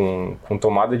 com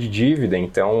tomada de dívida.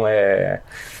 Então,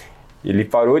 ele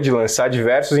parou de lançar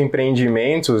diversos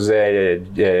empreendimentos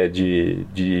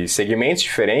de segmentos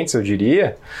diferentes, eu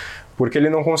diria, porque ele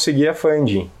não conseguia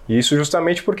funding. E isso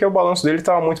justamente porque o balanço dele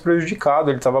estava muito prejudicado,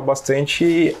 ele estava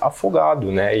bastante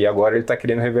afogado, né? E agora ele está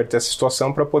querendo reverter essa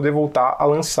situação para poder voltar a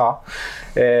lançar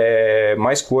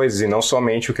mais coisas, e não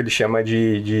somente o que ele chama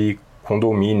de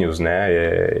condomínios, né?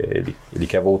 Ele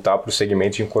quer voltar para o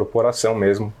segmento de incorporação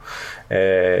mesmo,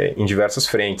 em diversas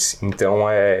frentes.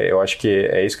 Então, eu acho que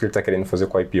é isso que ele está querendo fazer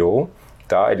com a IPO.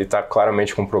 Tá? Ele está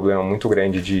claramente com um problema muito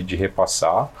grande de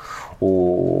repassar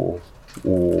os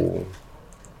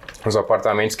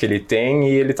apartamentos que ele tem,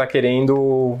 e ele está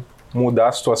querendo mudar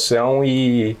a situação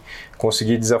e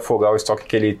conseguir desafogar o estoque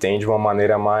que ele tem de uma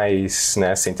maneira mais,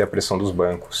 né, sem ter a pressão dos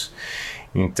bancos.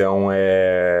 Então,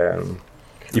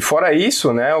 e fora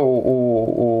isso, né,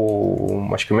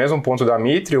 acho que o mesmo ponto da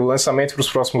Mitre, o lançamento para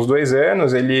os próximos 2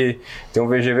 anos, ele tem um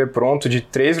VGV pronto de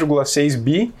 3,6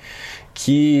 bi,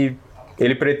 que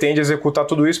ele pretende executar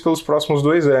tudo isso pelos próximos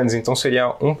 2 anos, então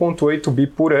seria 1,8 bi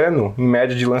por ano, em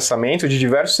média, de lançamento de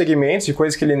diversos segmentos, de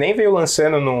coisas que ele nem veio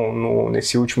lançando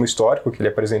nesse último histórico que ele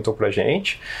apresentou pra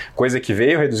gente, coisa que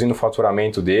veio reduzindo o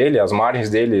faturamento dele, as margens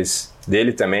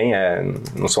dele também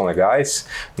não são legais,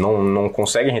 não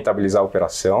conseguem rentabilizar a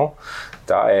operação,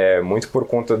 tá? É muito por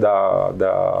conta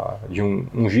de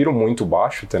um giro muito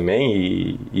baixo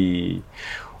também e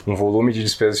um volume de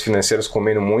despesas financeiras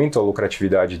comendo muito a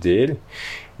lucratividade dele.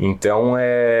 Então,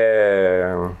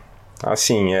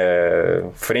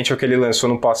 frente ao que ele lançou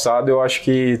no passado, eu acho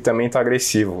que também está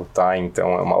agressivo, tá?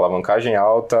 Então, é uma alavancagem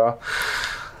alta,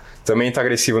 também está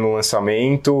agressivo no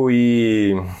lançamento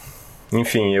e,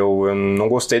 enfim, eu não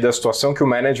gostei da situação que o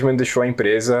management deixou a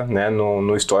empresa, né,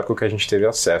 no histórico que a gente teve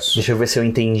acesso. Deixa eu ver se eu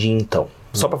entendi, então.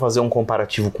 Só para fazer um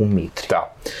comparativo com o Mitre.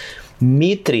 Tá.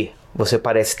 Mitre, você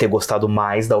parece ter gostado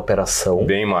mais da operação.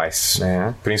 Bem mais.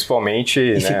 Né?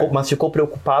 Principalmente... Mas ficou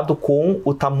preocupado com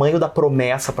o tamanho da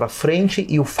promessa para frente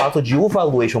e o fato de o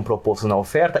valuation proposto na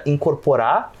oferta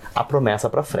incorporar a promessa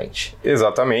para frente.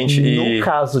 Exatamente. No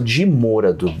caso de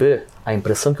Moura Dubeux, a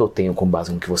impressão que eu tenho com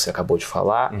base no que você acabou de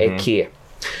falar é que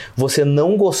você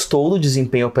não gostou do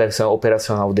desempenho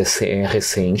operacional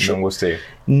recente. Não gostei.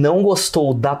 Não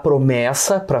gostou da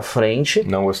promessa pra frente.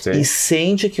 Não gostei. E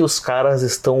sente que os caras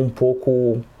estão um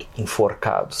pouco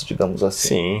enforcados, digamos assim.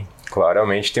 Sim,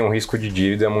 claramente tem um risco de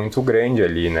dívida muito grande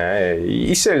ali, né?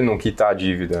 E se ele não quitar a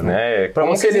dívida, né? Pra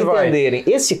Como vocês que ele entenderem,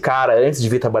 esse cara, antes de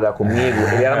vir trabalhar comigo,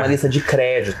 ele era analista de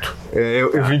crédito.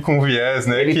 Eu vim com viés,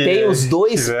 né? Ele tem os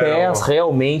 2 pés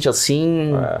realmente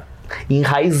assim...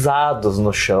 enraizados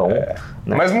no chão. Né?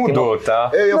 Mas mudou, tá?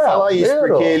 Eu ia falar isso,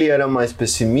 porque ele era mais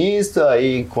pessimista,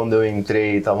 aí quando eu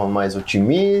entrei estava mais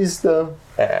otimista.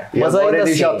 E mas agora ele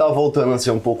assim, já tá voltando a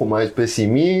ser um pouco mais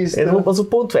pessimista. Mas o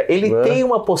ponto ele tem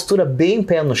uma postura bem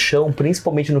pé no chão,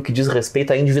 principalmente no que diz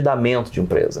respeito a endividamento de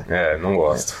empresa. Não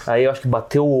gosto. Aí eu acho que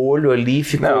bateu o olho ali e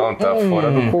ficou... Não, tá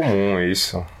fora do comum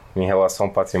isso. Em relação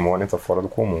ao patrimônio, tá fora do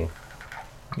comum.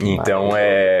 Então,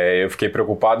 eu fiquei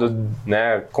preocupado,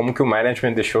 né, como que o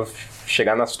management deixou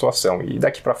chegar na situação. E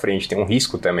daqui para frente tem um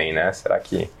risco também, né? Será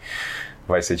que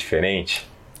vai ser diferente?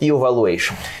 E o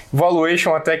valuation? O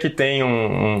valuation até que tem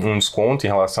um desconto em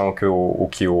relação ao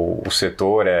que o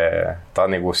setor está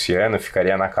negociando,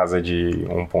 ficaria na casa de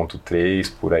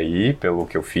 1,3 por aí, pelo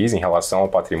que eu fiz em relação ao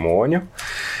patrimônio.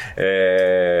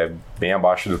 Bem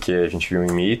abaixo do que a gente viu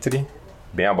em Mitre.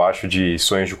 Bem abaixo de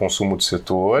sonhos de consumo do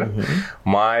setor,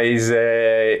 mas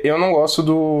eu não gosto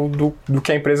do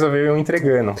que a empresa veio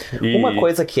entregando. Uma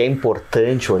coisa que é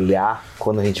importante olhar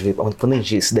quando a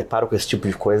gente se depara com esse tipo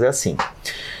de coisa é assim,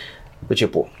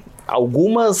 tipo,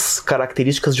 algumas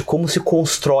características de como se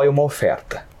constrói uma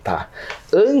oferta. Tá.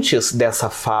 Antes dessa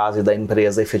fase da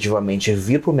empresa efetivamente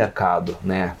vir para o mercado,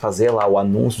 né, fazer lá o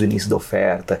anúncio do início da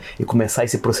oferta e começar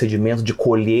esse procedimento de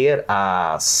colher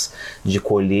as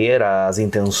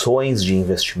intenções de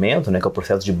investimento, né, que é o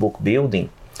processo de book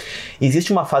building,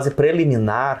 existe uma fase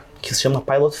preliminar que se chama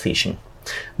pilot fishing.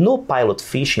 No pilot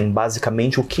fishing,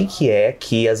 basicamente, o que é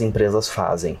que as empresas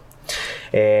fazem?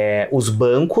 Os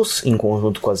bancos, em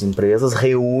conjunto com as empresas,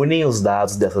 reúnem os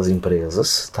dados dessas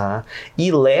empresas, tá?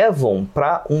 E levam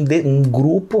para um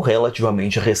grupo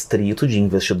relativamente restrito de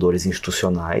investidores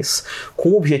institucionais com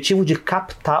o objetivo de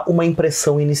captar uma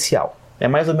impressão inicial. É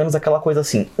mais ou menos aquela coisa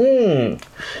assim,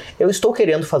 eu estou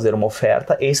querendo fazer uma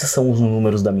oferta, esses são os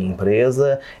números da minha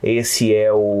empresa, esse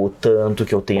é o tanto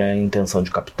que eu tenho a intenção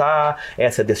de captar,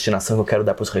 essa é a destinação que eu quero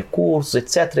dar para os recursos,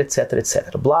 etc, etc,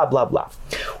 etc, blá, blá, blá.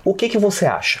 O que você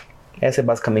acha? Essa é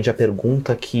basicamente a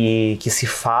pergunta que se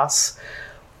faz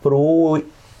pro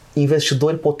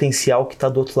investidor potencial que está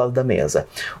do outro lado da mesa.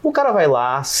 O cara vai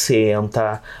lá,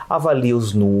 senta, avalia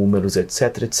os números,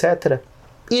 etc, etc,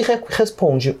 e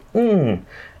responde,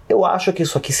 eu acho que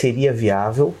isso aqui seria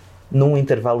viável, num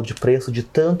intervalo de preço de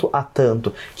tanto a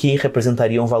tanto, que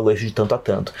representaria um valuation de tanto a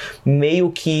tanto. Meio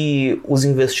que os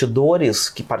investidores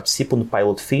que participam do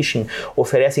Pilot Fishing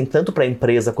oferecem tanto para a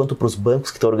empresa quanto para os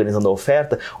bancos que estão organizando a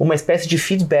oferta uma espécie de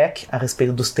feedback a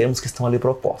respeito dos termos que estão ali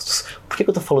propostos. Por que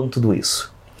eu estou falando tudo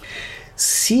isso?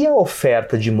 Se a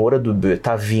oferta de Moura Dubeux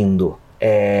está vindo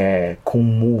com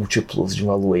múltiplos de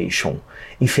valuation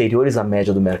inferiores à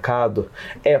média do mercado,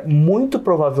 é muito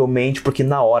provavelmente porque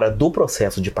na hora do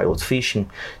processo de Pilot Fishing,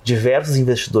 diversos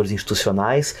investidores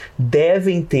institucionais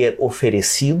devem ter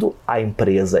oferecido à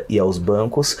empresa e aos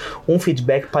bancos um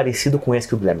feedback parecido com esse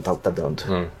que o Guilherme está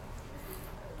dando.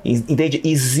 Entende?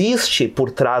 Existe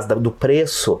por trás do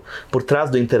preço, por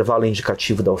trás do intervalo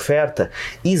indicativo da oferta,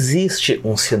 existe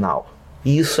um sinal.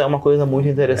 E isso é uma coisa muito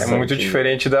interessante. É muito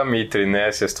diferente da Mitre,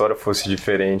 né? Se a história fosse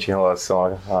diferente em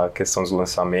relação à questão dos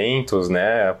lançamentos,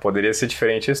 né? Poderia ser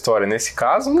diferente a história. Nesse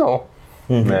caso, não.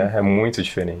 Né? É muito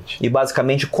diferente. E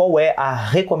basicamente, qual é a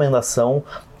recomendação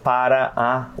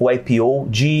para o IPO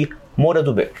de Moura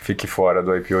Dubeux? Fique fora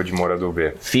do IPO de Moura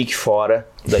Dubeux. Fique fora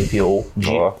do IPO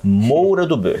de Moura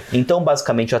Dubeux. Então,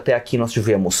 basicamente, até aqui nós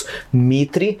tivemos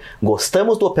Mitre,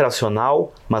 gostamos do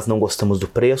operacional, mas não gostamos do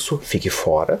preço, fique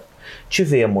fora.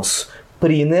 Tivemos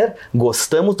Priner,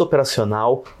 gostamos do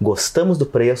operacional, gostamos do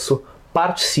preço,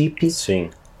 participe. Sim.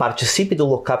 Participe do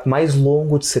lockup mais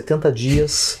longo de 70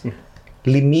 dias,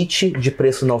 limite de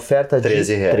preço na oferta de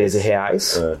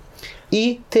R$13.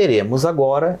 E teremos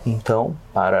agora, então,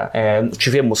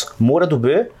 tivemos Moura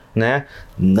Dubeux, né?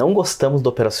 Não gostamos do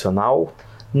operacional,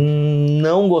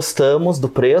 não gostamos do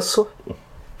preço,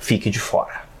 fique de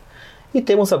fora. E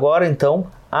temos agora, então,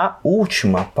 a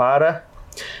última para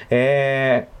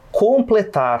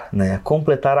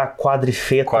completar a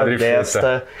quadrifeta.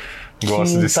 Desta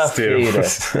quinta-feira. Né?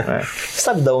 Você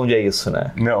sabe de onde é isso,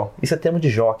 né? Não. Isso é termo de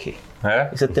jockey.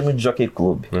 Isso é termo de jockey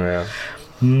club.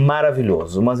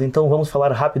 Maravilhoso. Mas então vamos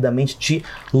falar rapidamente de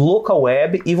Local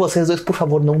Web, e vocês dois, por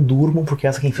favor, não durmam, porque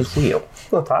essa quem fez fui eu,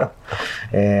 tá?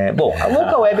 Bom, a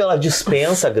Local Web, ela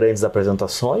dispensa grandes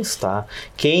apresentações, tá?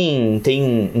 Quem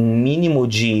tem um mínimo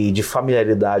de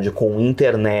familiaridade com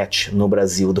internet no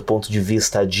Brasil, do ponto de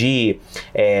vista de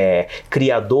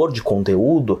criador de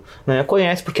conteúdo, né,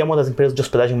 conhece, porque é uma das empresas de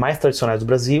hospedagem mais tradicionais do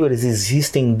Brasil. Eles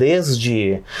existem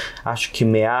desde, acho que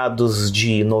meados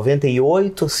de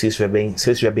 98, se eu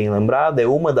estiver bem lembrado, é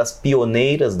uma das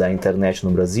pioneiras da internet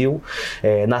no Brasil.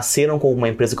 Nasceram com uma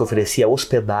empresa que oferecia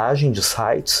hospedagem de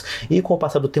sites e, com o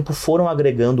passar do tempo, foram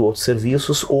agregando outros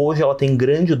serviços. Hoje ela tem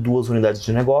duas unidades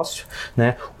de negócio,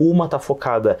 né? Uma está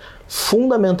focada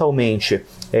fundamentalmente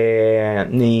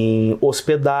em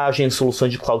hospedagem,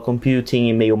 soluções de cloud computing,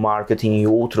 e-mail marketing e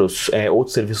outros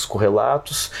serviços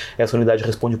correlatos. Essa unidade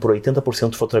responde por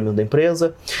 80% do faturamento da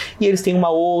empresa. E eles têm uma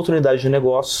outra unidade de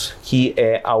negócio, que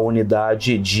é a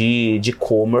unidade de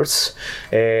e-commerce,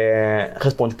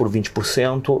 responde por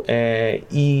 20%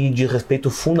 e diz respeito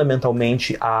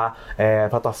fundamentalmente a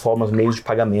plataformas, meios de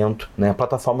pagamento, né,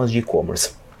 plataformas de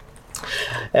e-commerce.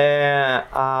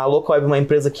 A Local Web é uma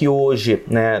empresa que hoje,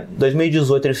 né,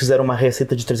 2018 eles fizeram uma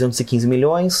receita de 315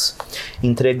 milhões,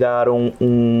 entregaram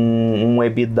um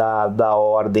EBITDA da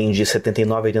ordem de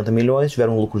 79 a 80 milhões,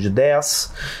 tiveram um lucro de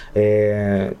 10,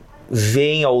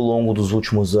 vem ao longo dos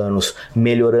últimos anos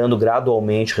melhorando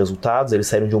gradualmente resultados. Eles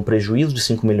saíram de um prejuízo de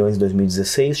 5 milhões em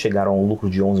 2016, chegaram a um lucro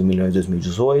de 11 milhões em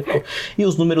 2018, e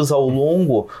os números ao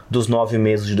longo dos 9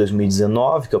 meses de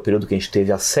 2019, que é o período que a gente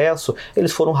teve acesso,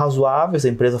 eles foram razoáveis. A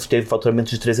empresa teve faturamento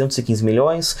de 315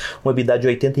 milhões, um EBITDA de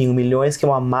 81 milhões, que é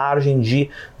uma margem de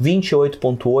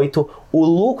 28,8%. O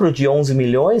lucro de 11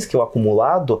 milhões, que é o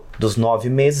acumulado dos 9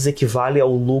 meses, equivale ao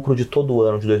lucro de todo o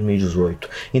ano de 2018.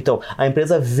 Então, a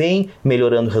empresa vem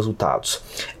melhorando resultados.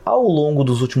 Ao longo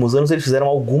dos últimos anos, eles fizeram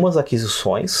algumas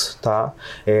aquisições, tá?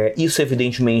 Isso,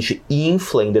 evidentemente,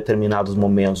 infla em determinados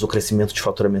momentos o crescimento de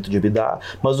faturamento de EBITDA,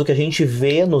 mas o que a gente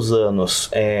vê nos anos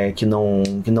que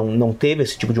não teve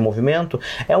esse tipo de movimento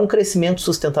é um crescimento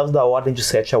sustentável da ordem de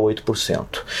 7 a 8%.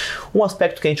 Um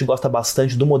aspecto que a gente gosta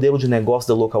bastante do modelo de negócio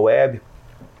da Local Web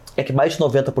é que mais de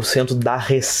 90% da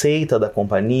receita da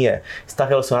companhia está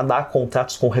relacionada a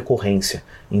contratos com recorrência.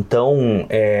 Então,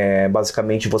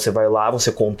 basicamente, você vai lá,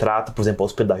 você contrata, por exemplo, a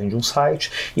hospedagem de um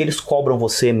site, e eles cobram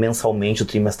você mensalmente,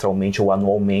 trimestralmente ou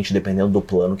anualmente, dependendo do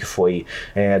plano que foi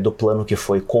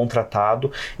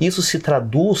contratado. Isso se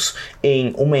traduz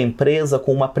em uma empresa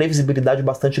com uma previsibilidade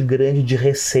bastante grande de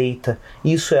receita.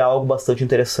 Isso é algo bastante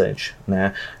interessante,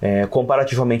 né?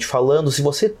 Comparativamente falando, se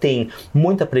você tem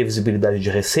muita previsibilidade de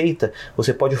receita, receita,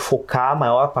 você pode focar a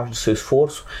maior parte do seu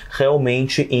esforço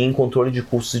realmente em controle de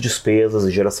custos e despesas,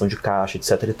 e geração de caixa,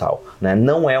 etc e tal, né?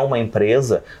 Não é uma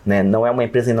empresa, né? Não é uma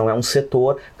empresa e não é um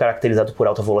setor caracterizado por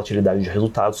alta volatilidade de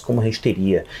resultados, como a gente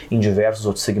teria em diversos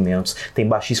outros segmentos. Tem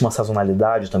baixíssima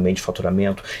sazonalidade também de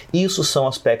faturamento. Isso são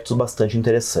aspectos bastante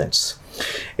interessantes.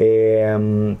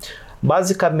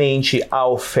 Basicamente, a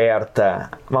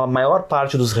oferta, a maior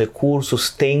parte dos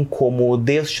recursos tem como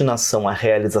destinação a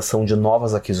realização de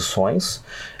novas aquisições.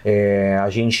 A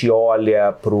gente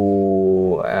olha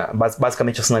para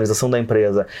basicamente a sinalização da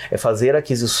empresa é fazer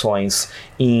aquisições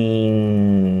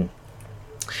em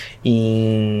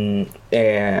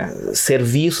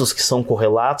serviços que são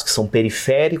correlatos, que são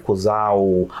periféricos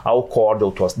ao core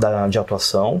de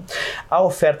atuação. A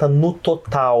oferta no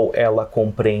total, ela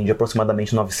compreende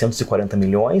aproximadamente 940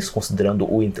 milhões, considerando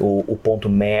o ponto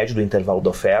médio do intervalo da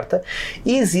oferta,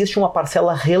 e existe uma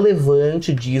parcela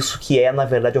relevante disso que é, na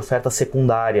verdade, oferta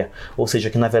secundária, ou seja,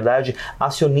 que, na verdade,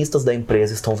 acionistas da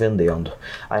empresa estão vendendo.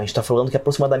 A gente está falando que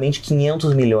aproximadamente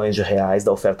 500 milhões de reais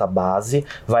da oferta base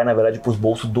vai, na verdade, para os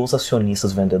bolsos dos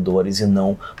acionistas vendedores e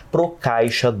não pro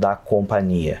caixa da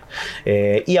companhia.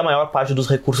 E a maior parte dos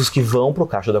recursos que vão pro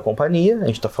caixa da companhia, a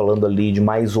gente está falando ali de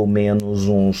mais ou menos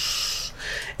uns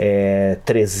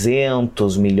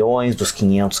 300 milhões dos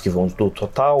 500 que vão do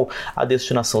total, a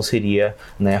destinação seria,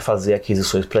 né, fazer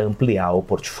aquisições para ampliar o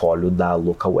portfólio da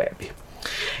Locaweb.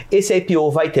 Esse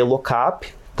IPO vai ter lock-up,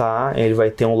 tá? Ele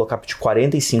vai ter um lock-up de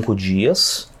 45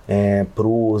 dias. Para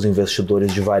os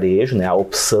investidores de varejo, né, a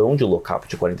opção de lock-up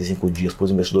de 45 dias para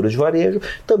os investidores de varejo,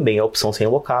 também a opção sem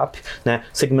lock-up, né,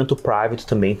 segmento private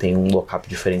também tem um lock-up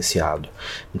diferenciado.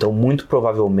 Então, muito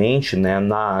provavelmente, né,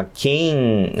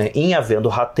 em havendo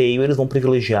rateio, eles vão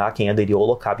privilegiar quem aderiu ao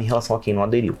lock-up em relação a quem não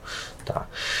aderiu. Tá.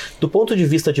 Do ponto de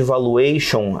vista de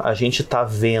valuation, a gente está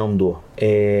vendo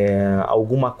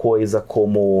alguma coisa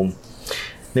como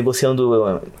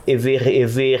negociando EV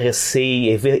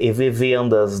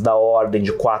vendas da ordem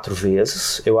de 4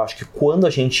 vezes. Eu acho que quando a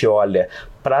gente olha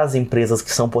para as empresas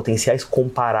que são potenciais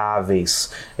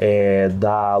comparáveis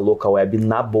da Locaweb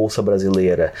na Bolsa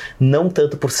Brasileira, não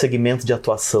tanto por segmento de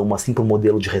atuação, mas sim por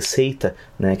modelo de receita,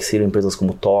 né, que seriam empresas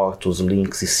como TOTVS,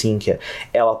 Lynx e Sinqia,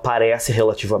 ela parece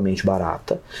relativamente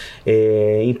barata.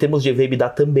 Em termos de EV/EBITDA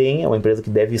também, é uma empresa que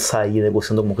deve sair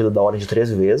negociando alguma coisa da ordem de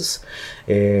 3 vezes,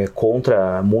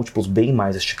 contra múltiplos bem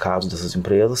mais esticados dessas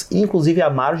empresas. E, inclusive, a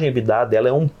margem EBITDA dela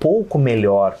é um pouco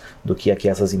melhor do que a que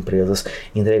essas empresas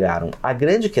entregaram. A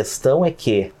grande questão é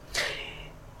que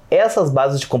essas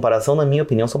bases de comparação, na minha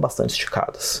opinião, são bastante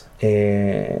esticadas.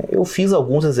 Eu fiz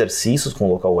alguns exercícios com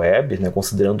o Locaweb, né,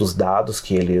 considerando os dados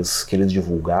que eles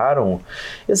divulgaram,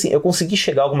 e assim, eu consegui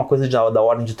chegar a alguma coisa da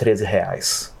ordem de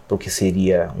R$13, o que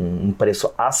seria um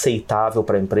preço aceitável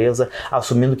para a empresa,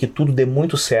 assumindo que tudo dê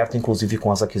muito certo, inclusive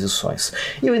com as aquisições.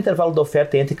 E o intervalo da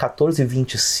oferta é entre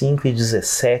 14,25 e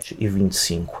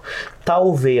 17,25.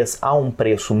 Talvez a um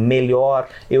preço melhor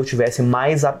eu tivesse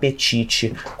mais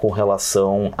apetite com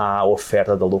relação à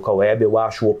oferta da Locaweb. Eu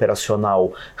acho o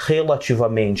operacional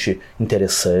relativamente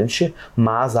interessante,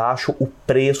 mas acho o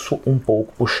preço um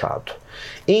pouco puxado.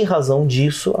 Em razão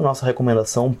disso, a nossa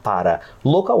recomendação para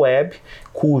Locaweb,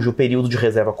 cujo período de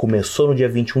reserva começou no dia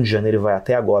 21 de janeiro e vai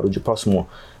até agora, o próximo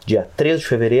dia 3 de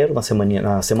fevereiro,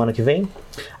 na semana que vem,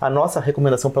 a nossa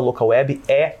recomendação para Locaweb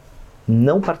é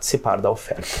não participar da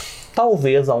oferta.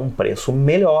 Talvez a um preço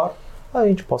melhor a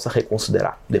gente possa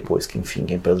reconsiderar depois que, enfim,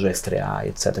 a empresa já estrear,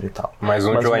 etc e tal. Mais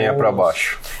um joinha para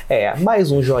baixo.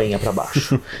 Mais um joinha para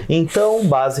baixo. Então,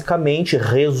 basicamente,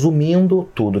 resumindo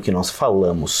tudo que nós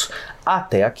falamos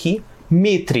até aqui,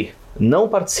 Mitre, não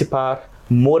participar,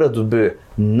 Moura Dubeux,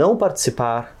 não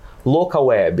participar,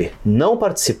 Locaweb, não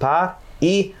participar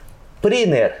e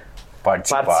Priner,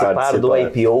 participar do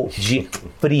IPO de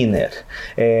Priner.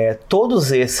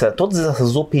 Todas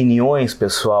essas opiniões,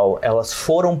 pessoal, elas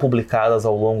foram publicadas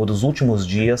ao longo dos últimos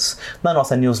dias na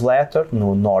nossa newsletter,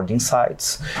 no Nord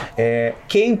Insights.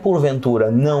 Quem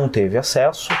porventura não teve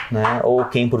acesso, né, ou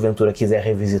quem porventura quiser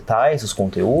revisitar esses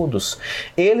conteúdos,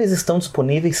 eles estão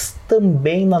disponíveis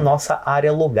também na nossa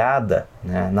área logada,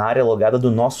 né, na área logada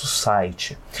do nosso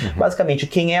site. Basicamente,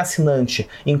 quem é assinante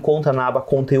encontra na aba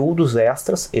Conteúdos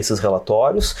Extras esses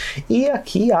relatórios, e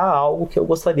aqui há algo que eu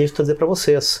gostaria de trazer para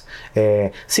vocês.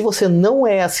 Se você não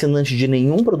é assinante de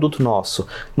nenhum produto nosso,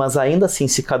 mas ainda assim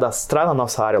se cadastrar na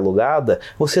nossa área logada,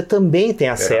 você também tem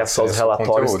acesso aos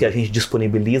relatórios que a gente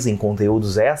disponibiliza em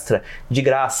Conteúdos Extra de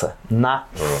graça, na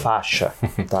faixa.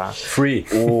 Tá? Free.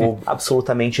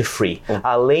 Absolutamente free.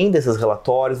 Além desses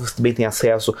relatórios, você também tem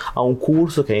acesso a um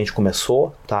curso que a gente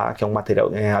começou, tá? Que é um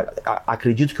material,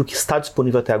 acredito que o que está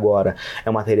disponível até agora é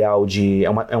um material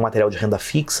de renda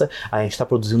fixa. A gente está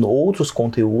produzindo outros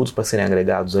conteúdos para serem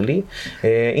agregados ali.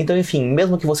 Então, enfim,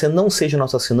 mesmo que você não seja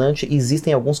nosso assinante,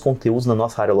 existem alguns conteúdos na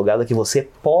nossa área logada que você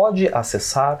pode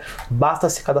acessar, basta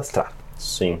se cadastrar.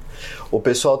 Sim. O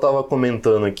pessoal estava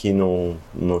comentando aqui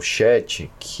no chat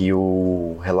que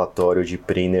o relatório de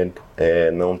Priner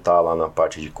não está lá na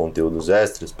parte de conteúdos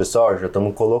extras. Pessoal, já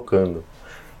estamos colocando.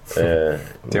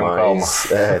 Tenham calma.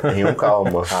 Tenham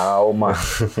calma. Calma.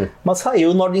 Mas saiu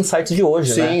o Nord Insights de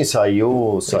hoje, né? Sim,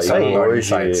 saiu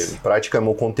hoje.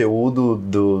 Praticamente o conteúdo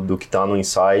do que está no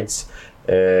Insights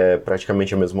é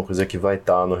praticamente a mesma coisa que vai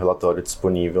estar no relatório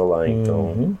disponível lá.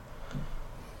 Então,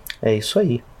 é isso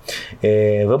aí.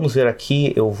 Vamos ver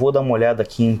aqui, eu vou dar uma olhada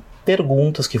aqui em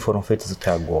perguntas que foram feitas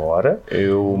até agora.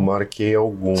 Eu marquei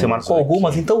algumas. Você marcou aqui.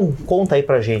 algumas? Então conta aí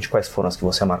pra gente quais foram as que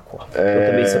você marcou.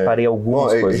 Eu também separei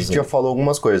algumas coisas. A gente já falou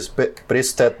algumas coisas.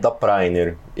 Preço teto da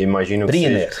Priner. Imagino que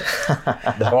Priner.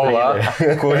 Vamos lá,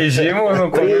 corrigimos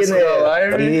no começo da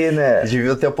live. Priner.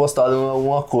 Devia ter postado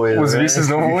alguma coisa. Os vícios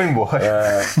não vão embora.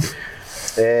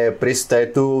 Preço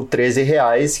teto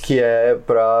R$13, que é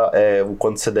para o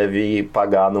quanto você deve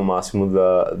pagar no máximo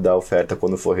da oferta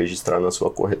quando for registrar na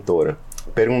sua corretora.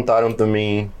 Perguntaram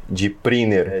também de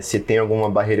Priner, se tem alguma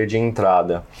barreira de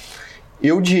entrada.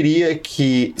 Eu diria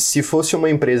que se fosse uma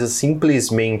empresa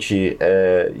simplesmente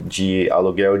de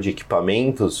aluguel de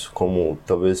equipamentos, como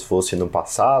talvez fosse no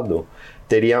passado,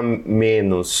 teria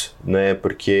menos, né?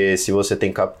 Porque se você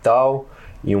tem capital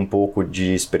e um pouco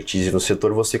de expertise no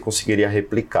setor, você conseguiria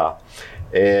replicar.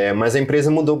 Mas a empresa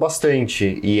mudou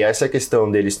bastante, e essa questão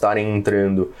deles estarem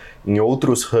entrando em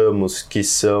outros ramos que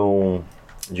são,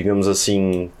 digamos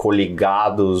assim,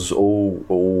 coligados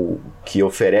ou que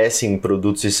oferecem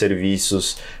produtos e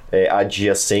serviços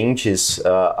adjacentes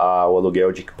ao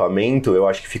aluguel de equipamento, eu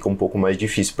acho que fica um pouco mais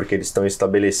difícil, porque eles estão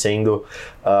estabelecendo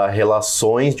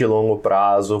relações de longo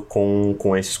prazo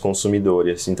com esses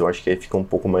consumidores. Então, acho que aí fica um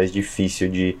pouco mais difícil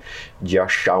de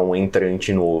achar um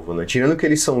entrante novo, né? Tirando que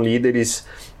eles são líderes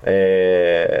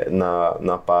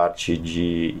na parte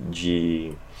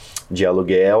de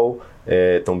aluguel,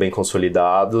 estão bem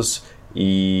consolidados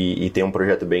e tem um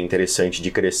projeto bem interessante de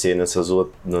crescer nessas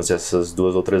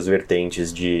duas outras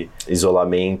vertentes de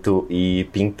isolamento e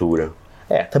pintura.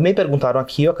 Também perguntaram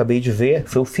aqui, eu acabei de ver,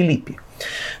 foi o Felipe.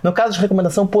 No caso de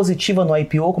recomendação positiva no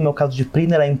IPO, como é o caso de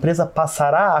Priner, a empresa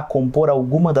passará a compor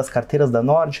alguma das carteiras da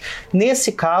Nord?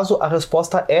 Nesse caso, a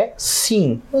resposta é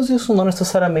sim, mas isso não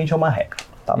necessariamente é uma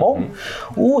regra. Tá bom?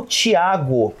 O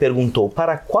Thiago perguntou,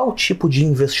 para qual tipo de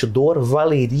investidor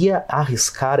valeria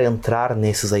arriscar entrar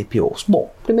nesses IPOs?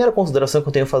 Bom, a primeira consideração que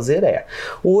eu tenho a fazer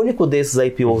o único desses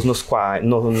IPOs nos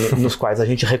quais a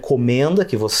gente recomenda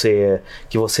que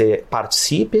você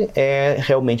participe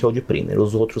realmente o de Priner.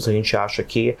 Os outros a gente acha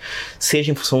que,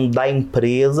 seja em função da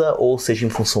empresa ou seja em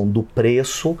função do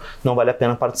preço, não vale a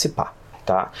pena participar.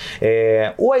 Tá?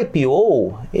 O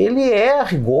IPO, ele a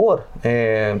rigor,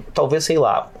 talvez, sei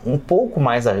lá, um pouco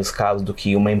mais arriscado do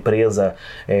que uma empresa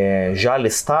já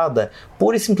listada,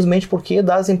 pura e simplesmente porque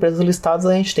das empresas listadas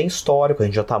a gente tem histórico, a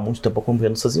gente já está há muito tempo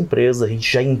acompanhando essas empresas, a gente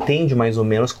já entende mais ou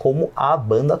menos como a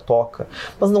banda toca.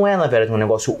 Mas não na verdade, um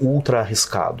negócio ultra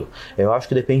arriscado. Eu acho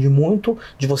que depende muito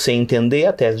de você entender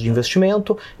a tese de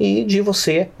investimento e de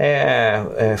você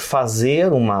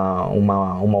fazer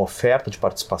uma oferta de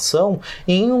participação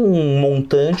em um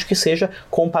montante que seja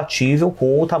compatível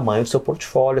com o tamanho do seu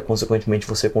portfólio, consequentemente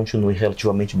você continue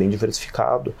relativamente bem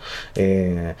diversificado.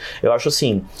 Eu acho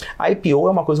assim, IPO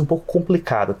é uma coisa um pouco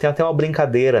complicada, tem até uma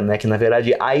brincadeira, né, que na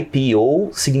verdade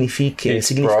IPO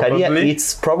significaria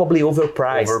It's probably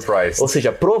overpriced. Ou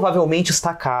seja, provavelmente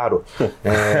está caro.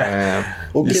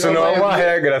 Isso não é uma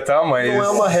regra, tá? Mas... Não é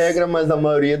uma regra, mas na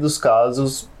maioria dos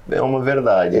casos é uma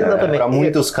verdade. Exatamente. Para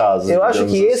muitos casos. Eu acho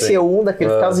que esse é um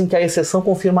daqueles casos em que a exceção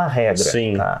confirma a regra.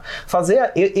 Sim. Tá?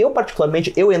 Eu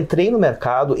particularmente, eu entrei no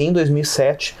mercado em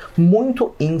 2007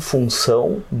 muito em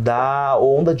função da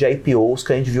onda de IPOs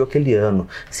que a gente viu aquele ano.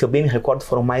 Se eu bem me recordo,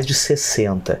 foram mais de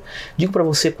 60. Digo para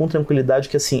você com tranquilidade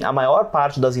que assim, a maior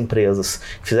parte das empresas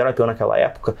que fizeram IPO naquela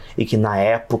época e que na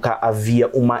época havia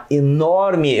uma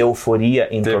enorme euforia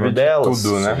em torno delas,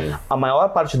 tudo, né? A maior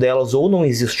parte delas ou não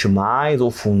existe mais,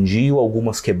 ou fundiu, expandiu,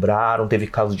 algumas quebraram, teve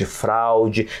caso de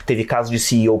fraude, teve caso de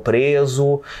CEO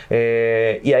preso,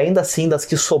 e ainda assim, das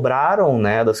que sobraram,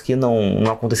 né, das que não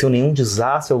aconteceu nenhum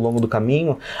desastre ao longo do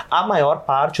caminho, a maior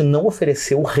parte não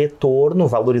ofereceu retorno,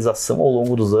 valorização ao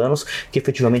longo dos anos que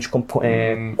efetivamente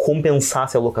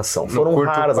compensasse a alocação. Foram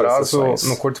raras as exceções.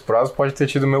 No curto prazo pode ter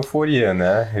tido uma euforia,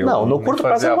 né? Não, no curto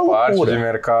prazo é uma loucura. Fazia parte de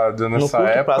mercado nessa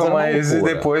época, mas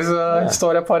depois a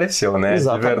história apareceu, né?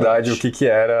 Exatamente. De verdade, o que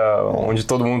era, onde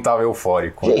todo mundo estava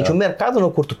eufórico. Gente, né? O mercado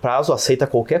no curto prazo aceita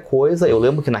qualquer coisa. Eu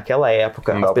lembro que naquela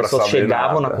época as pessoas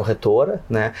chegavam na corretora,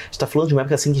 né? A gente está falando de uma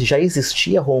época assim que já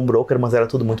existia home broker, mas era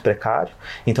tudo muito precário.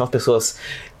 Então as pessoas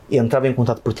entravam em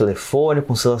contato por telefone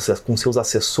com seus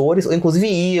assessores, ou inclusive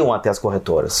iam até as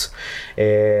corretoras.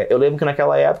 Eu lembro que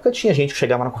naquela época tinha gente que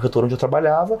chegava na corretora onde eu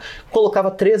trabalhava,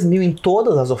 colocava 3 mil em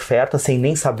todas as ofertas, sem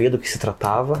nem saber do que se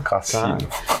tratava. Cassino.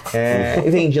 Tá? E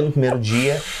vendia no primeiro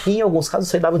dia. E em alguns casos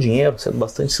isso aí dava dinheiro, sendo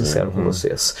bastante sincero com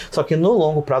vocês. Só que no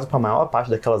longo prazo, para a maior parte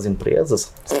daquelas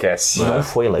empresas, esquece. Não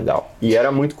foi legal. E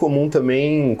era muito comum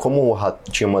também, como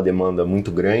tinha uma demanda muito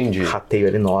grande, o rateio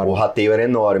era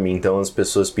enorme. Então as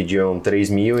pessoas pediam 3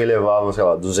 mil e levavam, sei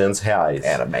lá, 200 reais.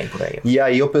 Era bem por aí. E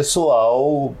aí o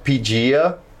pessoal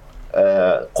pedia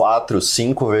 4,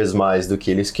 5 vezes mais do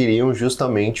que eles queriam,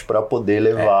 justamente para poder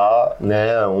levar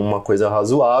né, uma coisa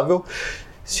razoável.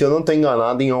 Se eu não estou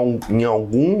enganado, em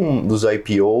algum dos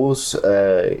IPOs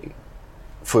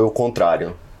foi o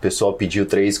contrário. O pessoal pediu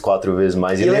 3, 4 vezes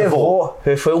mais e levou.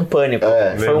 Foi um pânico.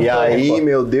 Aí,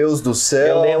 meu Deus do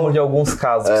céu... Eu lembro de alguns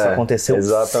casos que isso aconteceu.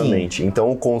 Exatamente. Sim.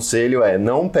 Então o conselho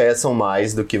não peçam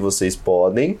mais do que vocês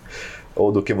podem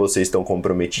ou do que vocês estão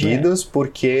comprometidos,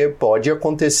 porque pode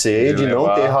acontecer de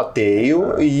não ter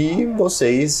rateio e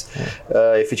vocês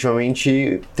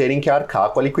efetivamente terem que arcar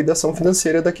com a liquidação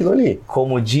financeira daquilo ali.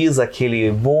 Como diz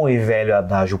aquele bom e velho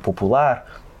adágio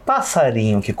popular,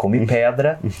 passarinho que come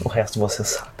pedra, o resto você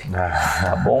sabe,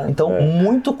 tá bom? Então,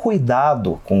 muito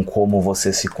cuidado com como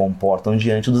vocês se comportam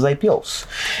diante dos IPOs.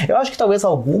 Eu acho que talvez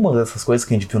algumas dessas coisas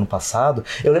que a gente viu no passado,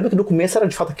 eu lembro que no começo era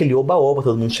de fato aquele oba-oba,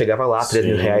 todo mundo chegava lá, 3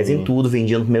 mil reais em tudo,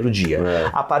 vendia no primeiro dia.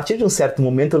 A partir de um certo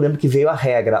momento, eu lembro que veio a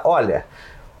regra, olha...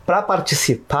 Para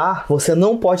participar, você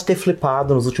não pode ter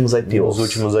flipado nos últimos IPOs.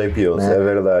 Né? É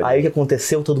verdade. Aí o que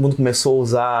aconteceu? Todo mundo começou a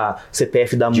usar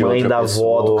CPF da mãe, da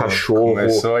avó, do cachorro.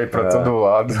 Começou a ir para todo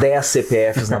lado. 10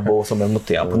 CPFs na bolsa ao mesmo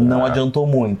tempo. Não adiantou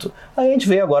muito. Aí a gente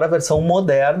veio agora a versão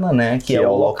moderna, né? Que é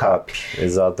o lockup.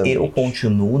 Exatamente. Eu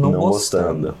continuo não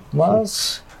gostando.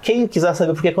 Mas... Quem quiser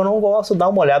saber por que eu não gosto, dá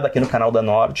uma olhada aqui no canal da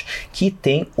Nord, que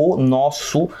tem o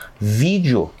nosso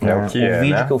vídeo, o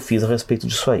vídeo que eu fiz a respeito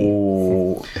disso aí.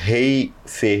 O Rei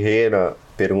Ferreira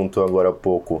perguntou agora há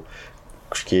pouco,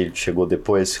 acho que ele chegou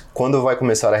depois, quando vai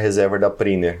começar a reserva da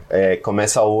Priner?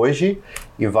 Começa hoje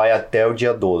e vai até o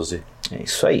dia 12. É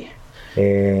isso aí.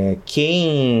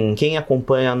 Quem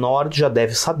acompanha a Nord já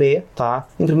deve saber, tá?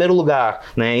 Em primeiro lugar,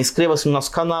 né, inscreva-se no nosso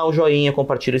canal, joinha,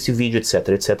 compartilhe esse vídeo, etc,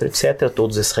 etc, etc.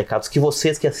 Todos esses recados que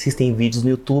vocês que assistem vídeos no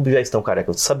YouTube já estão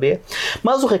carecas de saber.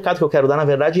 Mas o recado que eu quero dar, na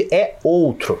verdade, é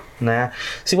outro, né?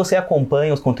 Se você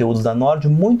acompanha os conteúdos da Nord,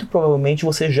 muito provavelmente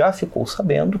você já ficou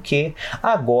sabendo que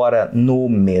agora, no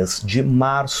mês de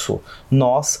março,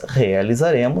 nós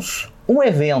realizaremos um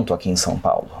evento aqui em São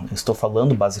Paulo. Estou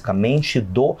falando basicamente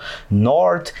do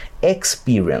Nord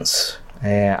Experience.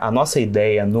 A nossa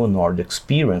ideia no Nord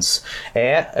Experience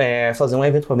é fazer um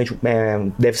evento, provavelmente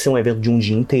deve ser um evento de um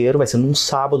dia inteiro, vai ser num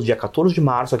sábado, dia 14 de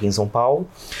março, aqui em São Paulo.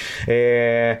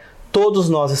 Todos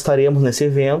nós estaremos nesse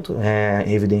evento,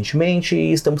 evidentemente,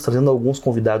 e estamos trazendo alguns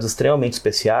convidados extremamente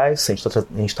especiais. A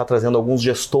gente está trazendo alguns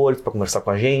gestores para conversar com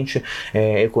a gente,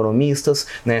 economistas,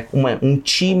 né, um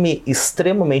time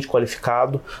extremamente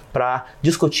qualificado para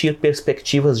discutir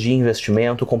perspectivas de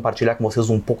investimento, compartilhar com vocês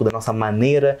um pouco da nossa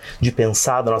maneira de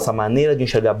pensar, da nossa maneira de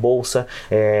enxergar a bolsa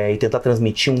e tentar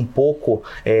transmitir um pouco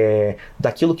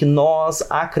daquilo que nós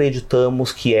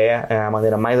acreditamos que é a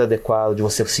maneira mais adequada de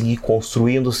você seguir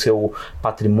construindo o seu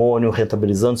patrimônio,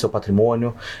 rentabilizando seu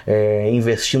patrimônio,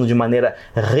 investindo de maneira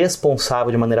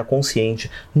responsável, de maneira consciente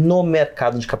no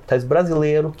mercado de capitais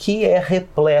brasileiro, que é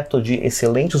repleto de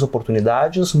excelentes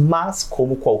oportunidades, mas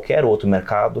como qualquer outro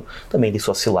mercado, também tem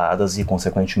suas ciladas e,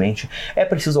 consequentemente, é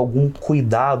preciso algum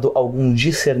cuidado, algum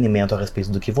discernimento a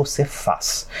respeito do que você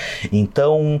faz.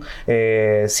 Então,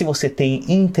 se você tem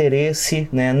interesse,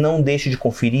 né, não deixe de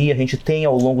conferir. A gente tem,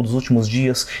 ao longo dos últimos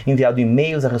dias, enviado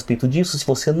e-mails a respeito disso. Se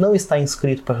você não não está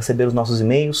inscrito para receber os nossos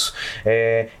e-mails,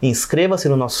 inscreva-se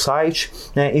no nosso site,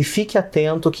 né, e fique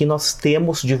atento que nós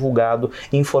temos divulgado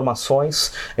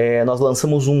informações. Nós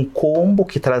lançamos um combo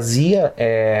que trazia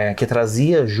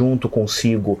junto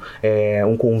consigo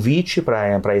um convite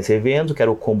para esse evento, que era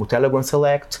o combo Telegram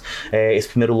Select. Esse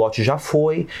primeiro lote já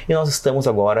foi e nós estamos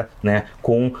agora, né,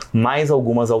 com mais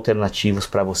algumas alternativas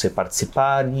para você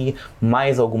participar, e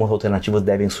mais algumas alternativas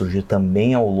devem surgir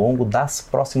também ao longo das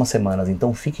próximas semanas.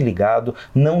 Então fique ligado,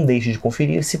 não deixe de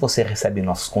conferir. Se você recebe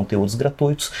nossos conteúdos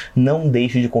gratuitos, não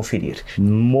deixe de conferir.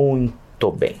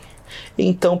 Muito bem.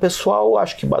 Então, pessoal,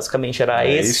 acho que basicamente era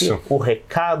esse o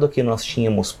recado que nós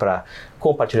tínhamos para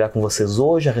compartilhar com vocês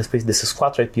hoje a respeito desses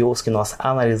 4 IPOs que nós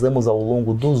analisamos ao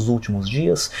longo dos últimos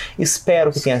dias.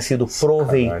 Espero que tenha sido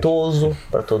proveitoso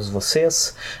para todos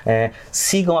vocês.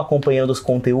 Sigam acompanhando os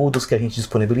conteúdos que a gente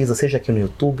disponibiliza, seja aqui no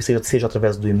YouTube, seja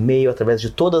através do e-mail, através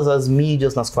de todas as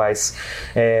mídias nas quais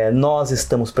nós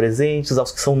estamos presentes.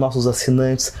 Aos que são nossos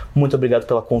assinantes, muito obrigado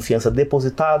pela confiança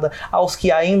depositada. Aos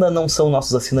que ainda não são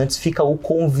nossos assinantes, fica o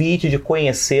convite de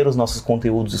conhecer os nossos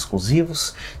conteúdos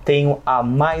exclusivos. Tenho a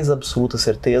mais absoluta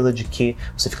certeza de que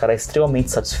você ficará extremamente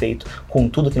satisfeito com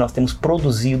tudo que nós temos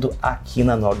produzido aqui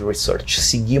na Nord Research.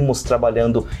 Seguimos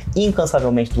trabalhando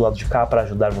incansavelmente do lado de cá para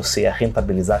ajudar você a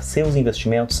rentabilizar seus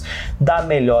investimentos da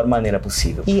melhor maneira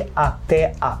possível. E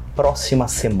até a próxima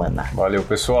semana. Valeu,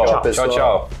 pessoal. Tchau, pessoal.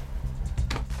 Tchau, tchau.